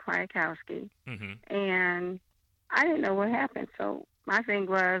 Gregory Kwiatkowski. Mm-hmm. And I didn't know what happened. So my thing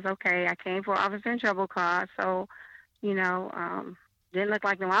was, okay, I came for officer in trouble cause. So, didn't look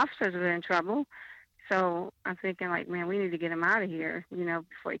like no officers were in trouble. So I'm thinking man, we need to get him out of here,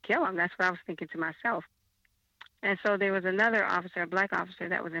 before he kill him. That's what I was thinking to myself. And so there was another officer, a black officer,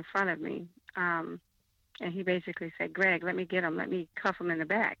 that was in front of me. And he basically said, Greg, let me get him. Let me cuff him in the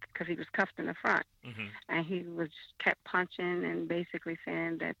back, because he was cuffed in the front. Mm-hmm. And he was kept punching and basically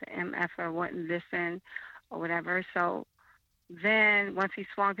saying that the MFer wouldn't listen or whatever. So then once he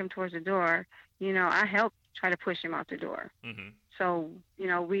swung him towards the door, I helped try to push him out the door. Mm-hmm. So,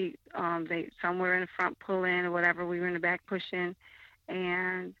 we, they somewhere in the front pull in or whatever, we were in the back pushing.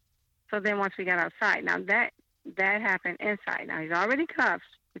 And so then once we got outside, now that happened inside. Now he's already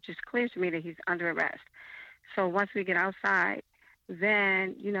cuffed. which is clear to me that he's under arrest. So once we get outside,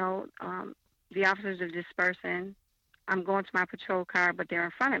 then, the officers are dispersing. I'm going to my patrol car, but they're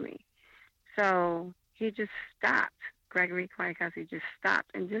in front of me. So he just stopped. Gregory Kwiatkowski just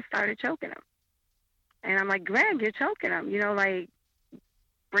stopped and just started choking him. And I'm like, Greg, you're choking him.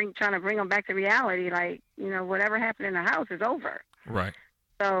 Trying to bring him back to reality. Like, whatever happened in the house is over. Right.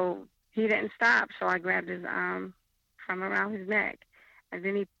 So he didn't stop. So I grabbed his arm from around his neck, and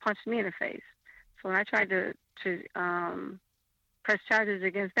then he punched me in the face. So when I tried to press charges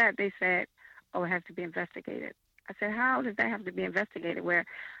against that, they said, oh, it has to be investigated. I said, how does that have to be investigated where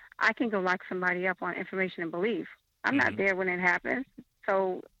I can go lock somebody up on information and belief? I'm not there when it happens.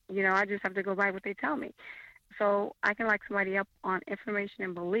 So, I just have to go by what they tell me. So I can lock somebody up on information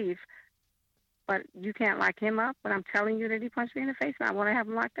and belief, but you can't lock him up when I'm telling you that he punched me in the face and I want to have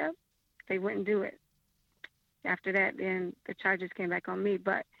him locked up? They wouldn't do it. After that, then the charges came back on me.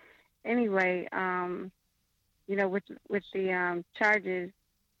 But anyway, with the charges,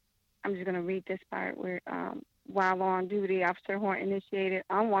 I'm just going to read this part where while on duty, Officer Horn initiated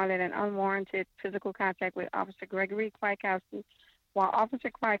unwanted and unwarranted physical contact with Officer Gregory Kwiatkowski, while Officer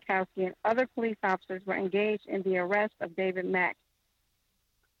Kwiatkowski and other police officers were engaged in the arrest of David Mack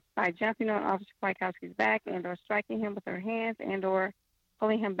by jumping on Officer Kwiatkowski's back and or striking him with their hands and or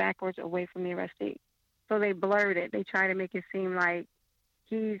pulling him backwards away from the arrestee. So they blurred it. They try to make it seem like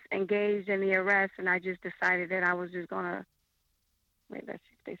he's engaged in the arrest, and I just decided that I was just going to, let's see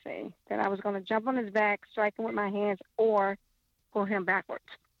what they say, that I was going to jump on his back, strike him with my hands, or pull him backwards.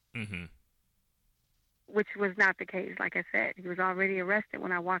 Mm-hmm. Which was not the case. Like I said, he was already arrested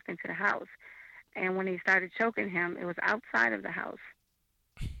when I walked into the house. And when he started choking him, it was outside of the house.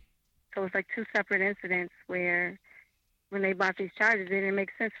 So it's like two separate incidents where when they brought these charges, they didn't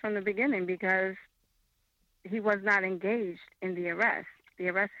make sense from the beginning because he was not engaged in the arrest. The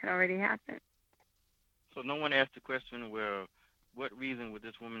arrest had already happened. So no one asked the question, well, what reason would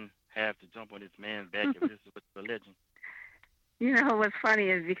this woman have to jump on this man's back if this is what you're alleging? What's funny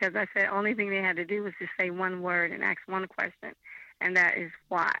is because I said only thing they had to do was just say one word and ask one question, and that is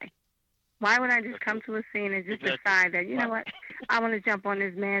why. Why would I just come to a scene and just decide that, what, I want to jump on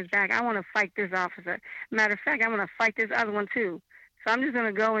this man's back. I want to fight this officer. Matter of fact, I want to fight this other one too. So I'm just going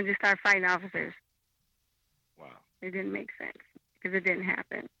to go and just start fighting officers. Wow. It didn't make sense because it didn't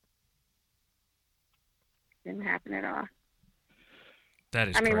happen. It didn't happen at all. That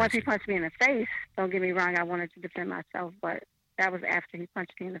is crazy. Once he crazy. punched me in the face, don't get me wrong, I wanted to defend myself, but that was after he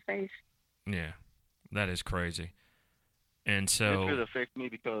punched me in the face. Yeah, that is crazy. And so... It really affects me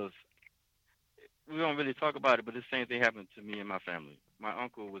because we don't really talk about it, but the same thing happened to me and my family. My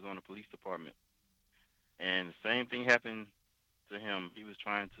uncle was on the police department, and the same thing happened to him. He was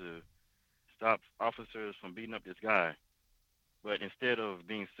trying to stop officers from beating up this guy, but instead of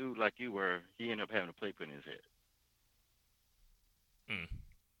being sued like you were, he ended up having a plate put in his head. Mm.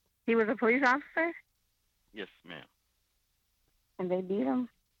 He was a police officer? Yes, ma'am. And they beat him?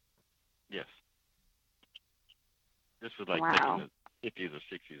 Yes. This was like wow. in the 50s or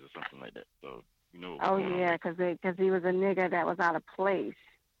 60s or something like that. So, Oh, yeah, because he was a nigga that was out of place.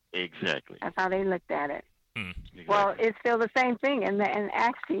 Exactly. That's how they looked at it. Exactly. Well, it's still the same thing. And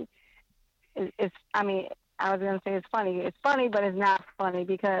actually, I was going to say it's funny. It's funny, but it's not funny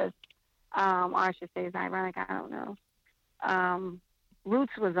because, or I should say it's ironic. I don't know.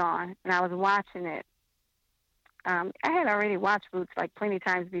 Roots was on, and I was watching it. I had already watched Roots like plenty of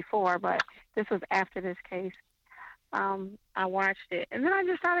times before, but this was after this case. I watched it, and then I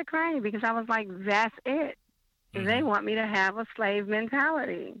just started crying because I was like, that's it. Mm-hmm. They want me to have a slave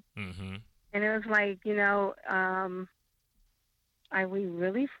mentality. Mm-hmm. And it was like, are we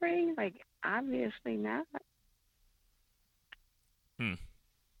really free? Like, obviously not. Hmm.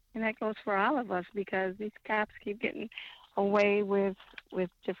 And that goes for all of us because these cops keep getting away with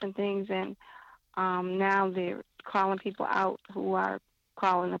different things, and now they're calling people out who are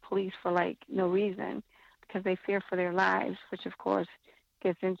calling the police for like no reason because they fear for their lives, which of course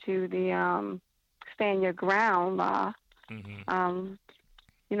gets into the stand your ground law. Mm-hmm.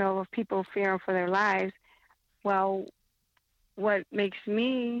 Of people fearing for their lives. Well, what makes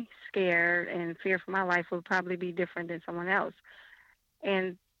me scared and fear for my life would probably be different than someone else,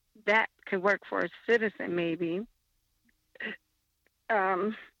 and that could work for a citizen maybe.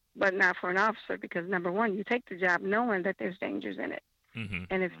 But not for an officer because, number one, you take the job knowing that there's dangers in it. Mm-hmm.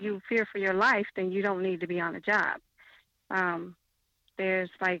 And if you fear for your life, then you don't need to be on the job. There's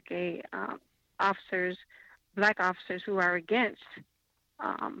like black officers who are against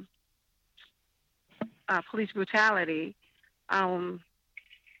police brutality, and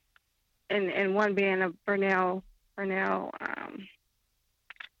one being a Burnell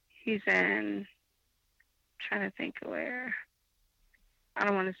He's in. Trying to think where. I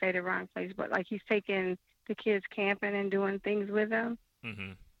don't want to say the wrong place, but like he's taking the kids camping and doing things with them.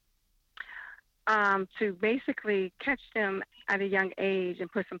 Mm-hmm. To basically catch them at a young age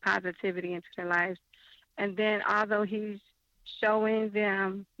and put some positivity into their lives. And then although he's showing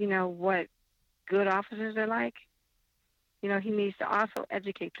them, what good officers are like, he needs to also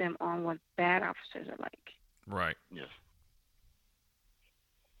educate them on what bad officers are like. Right. Yes.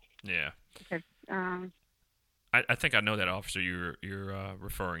 Yeah. Because, I think I know that officer you're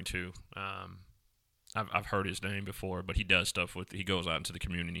referring to. I've heard his name before, but he does stuff he goes out into the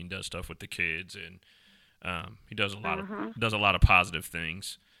community and does stuff with the kids, and he does a lot of positive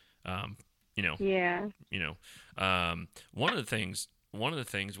things. Yeah. One of the things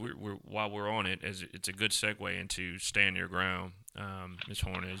we're while we're on it, as it's a good segue into Stand Your Ground, Ms.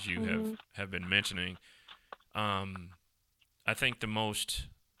 Horn, as you have been mentioning. I think the most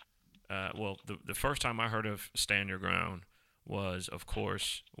the first time I heard of Stand Your Ground was, of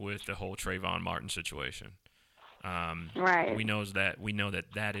course, with the whole Trayvon Martin situation. Right. We know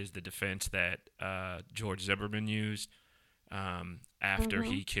that is the defense that George Zimmerman used after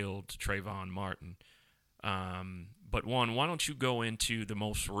he killed Trayvon Martin. But why don't you go into the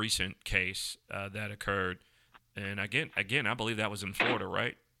most recent case that occurred? And again, I believe that was in Florida,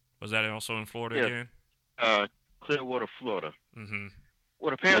 right? Was that also in Florida again? Clearwater, Florida. Mm-hmm.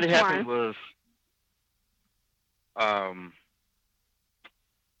 What apparently happened was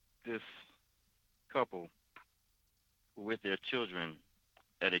this couple were with their children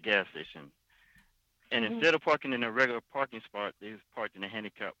at a gas station. And instead of parking in a regular parking spot, they parked in a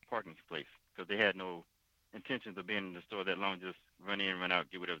handicapped parking place because they had no intentions of being in the store that long, just run in, run out,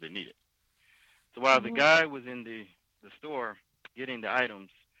 get whatever they needed. So while the guy was in the store getting the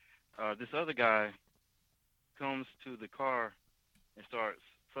items, this other guy comes to the car and starts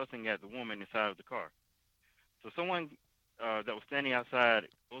fussing at the woman inside of the car. So someone that was standing outside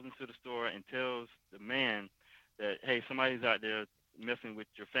goes into the store and tells the man that, hey, somebody's out there messing with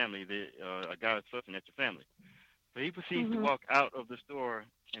your family. A guy is fussing at your family. So he proceeds to walk out of the store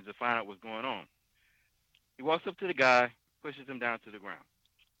and to find out what's going on. He walks up to the guy, pushes him down to the ground.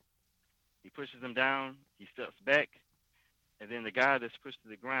 He pushes him down, he steps back, and then the guy that's pushed to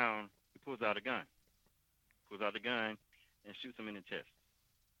the ground, he pulls out a gun. And shoots him in the chest.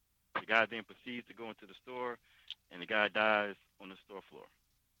 The guy then proceeds to go into the store, and the guy dies on the store floor.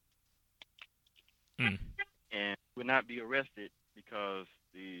 And would not be arrested because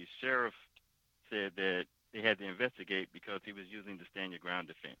the sheriff said that they had to investigate because he was using the Stand Your Ground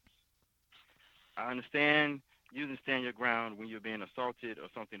defense. I understand using Stand Your Ground when you're being assaulted or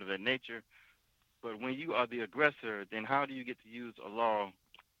something of that nature, but when you are the aggressor, then how do you get to use a law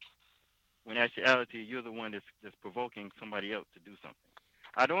when in actuality you're the one that's provoking somebody else to do something?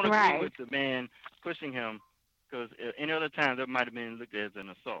 I don't agree with the man pushing him because any other time that might have been looked at as an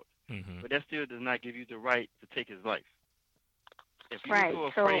assault. But that still does not give you the right to take his life. If you're so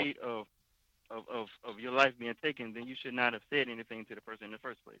afraid of your life being taken, then you should not have said anything to the person in the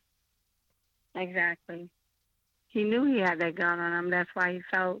first place. Exactly. He knew he had that gun on him. That's why he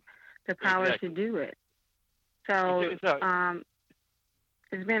felt the power to do it. So it's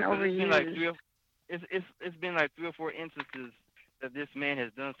been overused. It's been like 3 or 4 instances that this man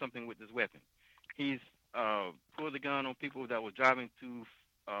has done something with this weapon. He's pulled the gun on people that were driving too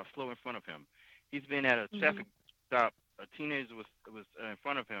slow in front of him. He's been at a traffic stop. A teenager was in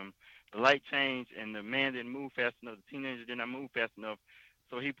front of him. The light changed, and the man didn't move fast enough. The teenager did not move fast enough,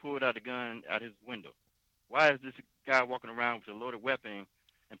 so he pulled out the gun out his window. Why is this guy walking around with a loaded weapon,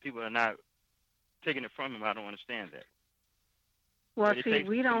 and people are not taking it from him? I don't understand that. Well, see,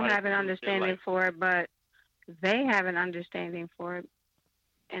 we don't have an understanding for it, but they have an understanding for it.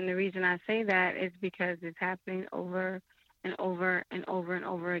 And the reason I say that is because it's happening over and over and over and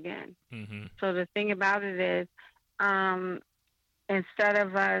over again. So the thing about it is, instead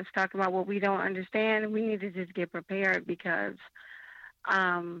of us talking about what we don't understand, we need to just get prepared because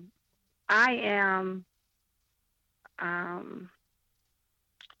I am,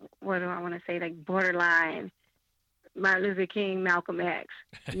 what do I want to say, like borderline Martin Luther King, Malcolm X,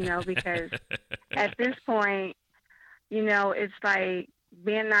 because at this point, it's like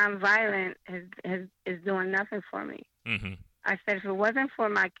being nonviolent is doing nothing for me. I said if it wasn't for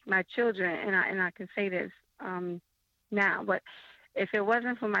my children, and I can say this now, but if it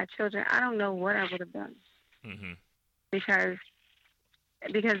wasn't for my children, I don't know what I would have done. Because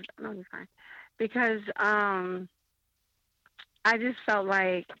no, it's fine. Because I just felt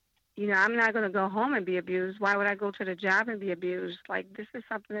like, I'm not going to go home and be abused. Why would I go to the job and be abused? Like, this is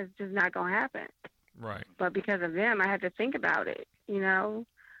something that's just not going to happen. Right. But because of them, I had to think about it,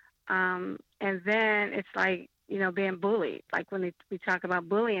 And then it's like, you know, being bullied. Like when we talk about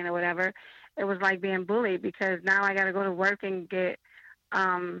bullying or whatever, it was like being bullied because now I got to go to work and get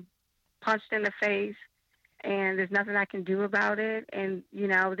punched in the face, and there's nothing I can do about it. And, you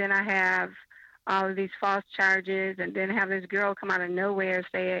know, then I have all of these false charges, and then have this girl come out of nowhere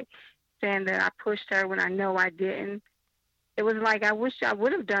saying that I pushed her when I know I didn't. It was like, I wish I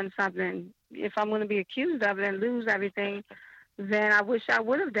would have done something. If I'm going to be accused of it and lose everything, then I wish I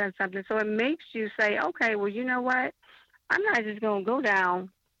would have done something. So it makes you say, okay, well, you know what? I'm not just going to go down,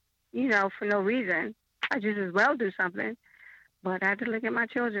 you know, for no reason. I just as well do something. But I had to look at my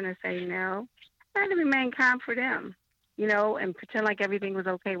children and say, no. I had to remain calm for them, you know, and pretend like everything was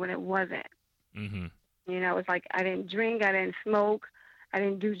okay when it wasn't. Mm-hmm. You know, it's like I didn't drink, I didn't smoke, I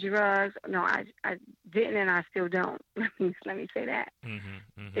didn't do drugs. No, I didn't, and I still don't. Let me say that.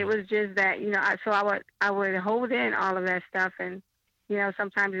 Mm-hmm. Mm-hmm. It was just that, you know, I would hold in all of that stuff, and, you know,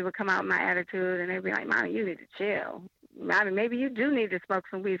 sometimes it would come out in my attitude, and they'd be like, Mommy, you need to chill. Mommy, maybe you do need to smoke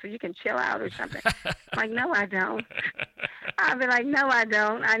some weed so you can chill out or something. I'm like, no, I don't. I'd be like, no, I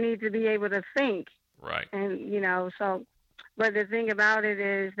don't. I need to be able to think. Right. And, you know, so, but the thing about it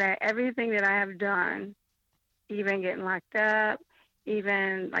is that everything that I have done, even getting locked up,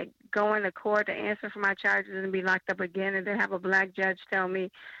 even like going to court to answer for my charges and be locked up again and then have a black judge tell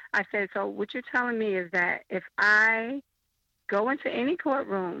me, I said, so what you're telling me is that if I go into any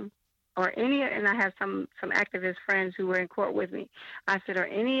courtroom or any, and I have some activist friends who were in court with me, I said, or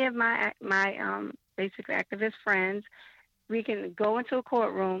any of my basically activist friends, we can go into a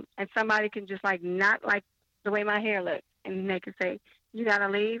courtroom and somebody can just like not like the way my hair looks, and they can say, you got to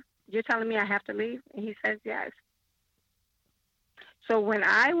leave? You're telling me I have to leave? And he says, yes. So when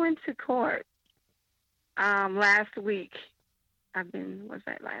I went to court last week, was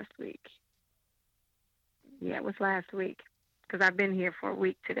that last week? Yeah, it was last week because I've been here for a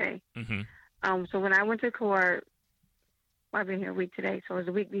week today. Mm-hmm. So when I went to court, well, I've been here a week today, so it was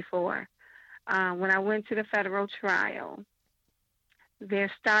a week before. When I went to the federal trial,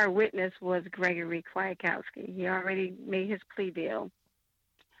 their star witness was Gregory Kwiatkowski. He already made his plea deal.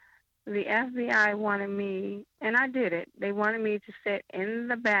 The FBI wanted me, and I did it, they wanted me to sit in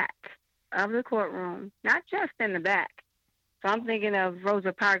the back of the courtroom, not just in the back. So I'm thinking of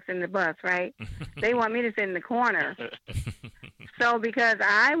Rosa Parks in the bus, right? They want me to sit in the corner. So because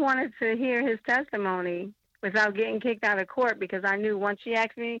I wanted to hear his testimony without getting kicked out of court, because I knew once she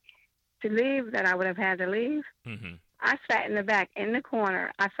asked me to leave that I would have had to leave, Mm-hmm. I sat in the back, in the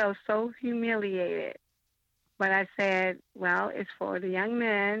corner. I felt so humiliated. But I said, well, it's for the young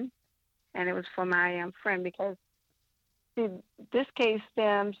men, and it was for my friend, because see, this case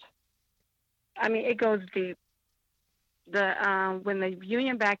stems, I mean, it goes deep. When the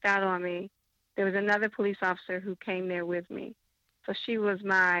union backed out on me, there was another police officer who came there with me. So she was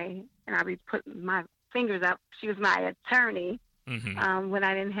and I'll be putting my fingers up, she was my attorney. Mm-hmm. When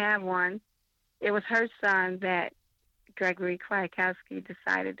I didn't have one. It was her son that Gregory Kwiatkowski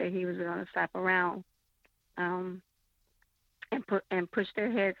decided that he was going to slap around and push their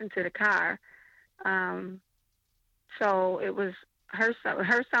heads into the car. So it was her son.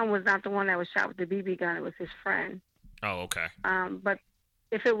 Her son was not the one that was shot with the BB gun. It was his friend. Oh, okay. But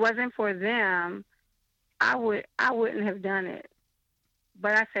if it wasn't for them, I wouldn't have done it.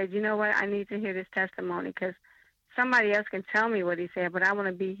 But I said, you know what? I need to hear this testimony because somebody else can tell me what he said, but I want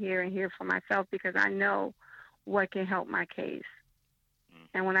to be here and hear for myself because I know what can help my case.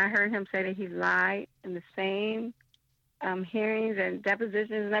 And when I heard him say that he lied in the same hearings and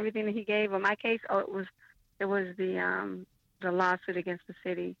depositions and everything that he gave on my case, it was the lawsuit against the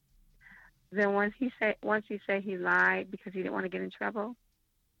city. Then once he said he lied because he didn't want to get in trouble,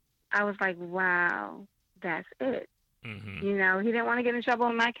 I was like, wow, that's it. Mm-hmm. You know, he didn't want to get in trouble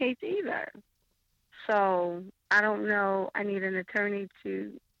in my case either. So I don't know. I need an attorney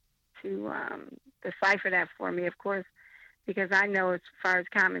to decipher that for me, of course, because I know as far as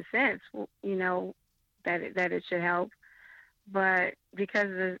common sense, you know, that it should help. But because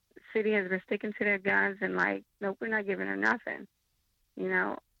the city has been sticking to their guns and like, nope, we're not giving her nothing. You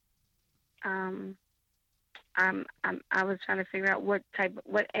know, I was trying to figure out what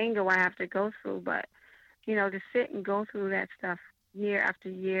angle I have to go through, but you know, to sit and go through that stuff year after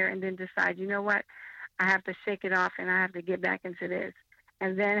year and then decide, you know what, I have to shake it off and I have to get back into this.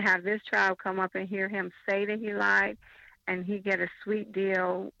 And then have this trial come up and hear him say that he lied and he get a sweet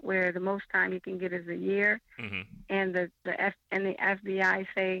deal where the most time he can get is a year. Mm-hmm. And the FBI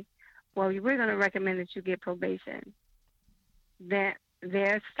say, well, we're going to recommend that you get probation. That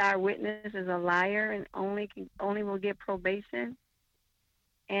their star witness is a liar and only will get probation.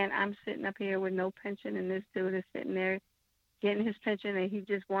 And I'm sitting up here with no pension and this dude is sitting there getting his pension and he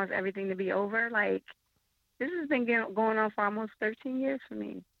just wants everything to be over. Like, this has been going on for almost 13 years for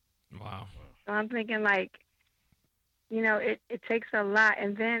me. Wow. So I'm thinking, like, you know, it takes a lot.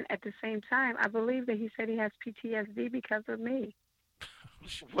 And then at the same time, I believe that he said he has PTSD because of me.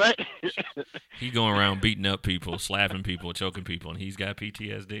 What? He going around beating up people, slapping people, choking people, and he's got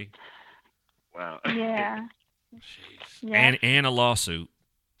PTSD. Wow. Yeah. Jeez. Yeah. And a lawsuit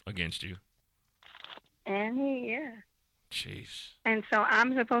against you. And yeah. Jeez. And so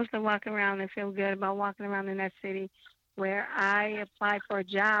I'm supposed to walk around and feel good about walking around in that city where I applied for a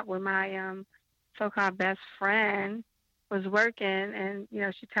job where my so-called best friend was working, and you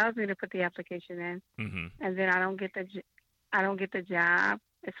know, she tells me to put the application in, and then I don't get the job.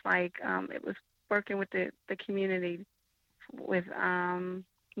 It's like it was working with the community, with the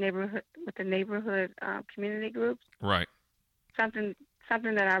neighborhood community groups. Right. Something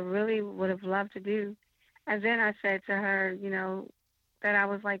that I really would have loved to do. And then I said to her, you know, that I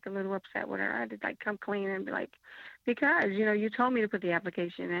was like a little upset with her. I had to like come clean and be like, because, you know, you told me to put the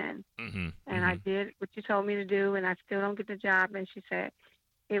application in. And I did what you told me to do, and I still don't get the job. And she said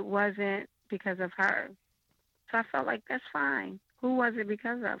it wasn't because of her. So I felt like, that's fine. Who was it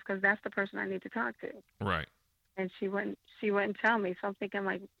because of? Because that's the person I need to talk to. Right. And she wouldn't tell me. So I'm thinking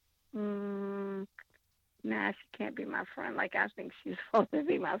like, nah, she can't be my friend. Like, I think she's supposed to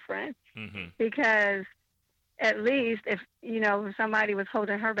be my friend. Because at least if, you know, if somebody was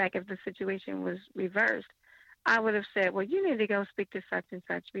holding her back, if the situation was reversed, I would have said, well, you need to go speak to such and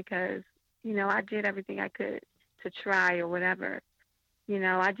such because, you know, I did everything I could to try or whatever. You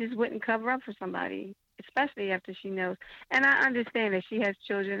know, I just wouldn't cover up for somebody, especially after she knows. And I understand that she has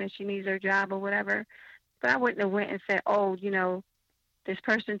children and she needs her job or whatever, but I wouldn't have went and said, oh, you know, this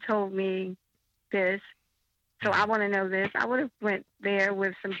person told me this, so I want to know this. I would have went there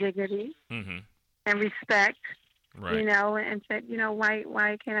with some dignity and respect. Right. You know, and said, you know,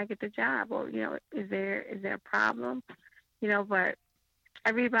 why can't I get the job? Or, you know, is there a problem? You know, but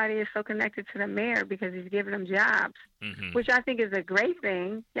everybody is so connected to the mayor because he's giving them jobs, which I think is a great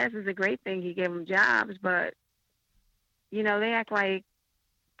thing. Yes, it's a great thing he gave them jobs, but, you know, they act like,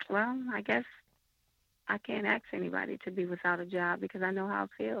 well, I guess I can't ask anybody to be without a job because I know how it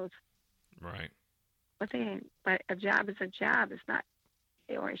feels. Right. But a job is a job. It's not,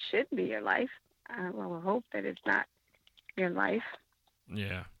 or it shouldn't be your life. I will hope that it's not your life.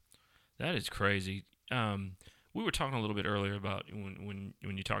 Yeah, that is crazy. We were talking a little bit earlier about when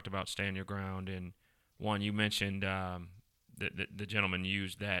you talked about stand your ground, and one you mentioned the gentleman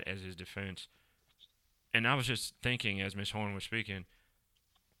used that as his defense, and I was just thinking as Ms. Horn was speaking,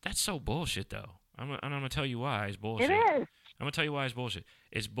 that's so bullshit though. I'm gonna tell you why it's bullshit. It is. I'm gonna tell you why it's bullshit.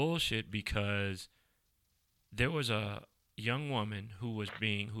 It's bullshit because there was a young woman who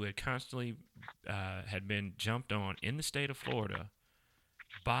had constantly had been jumped on in the state of Florida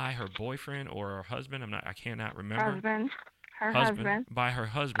by her boyfriend or her husband. I cannot remember. Husband. By her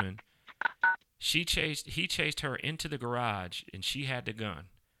husband. He chased her into the garage and she had the gun.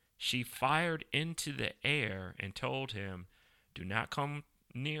 She fired into the air and told him, "Do not come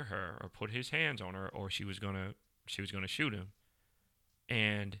near her or put his hands on her, or she was gonna shoot him."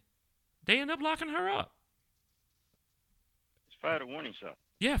 And they ended up locking her up. Fired a warning shot.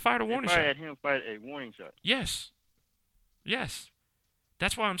 Yeah, fired a warning shot. Fired a warning shot. Yes.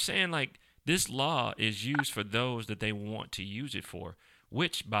 That's why I'm saying, like, this law is used for those that they want to use it for,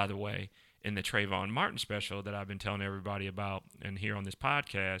 which, by the way, in the Trayvon Martin special that I've been telling everybody about and here on this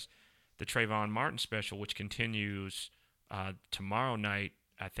podcast, the Trayvon Martin special, which continues tomorrow night,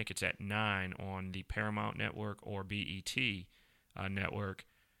 I think it's at 9 on the Paramount Network or BET network.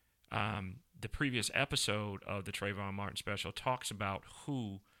 The previous episode of the Trayvon Martin special talks about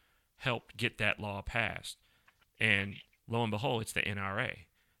who helped get that law passed. And lo and behold, it's the NRA.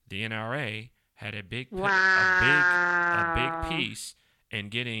 The NRA had a big piece in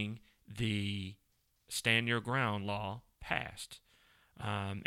getting the Stand Your Ground law passed. And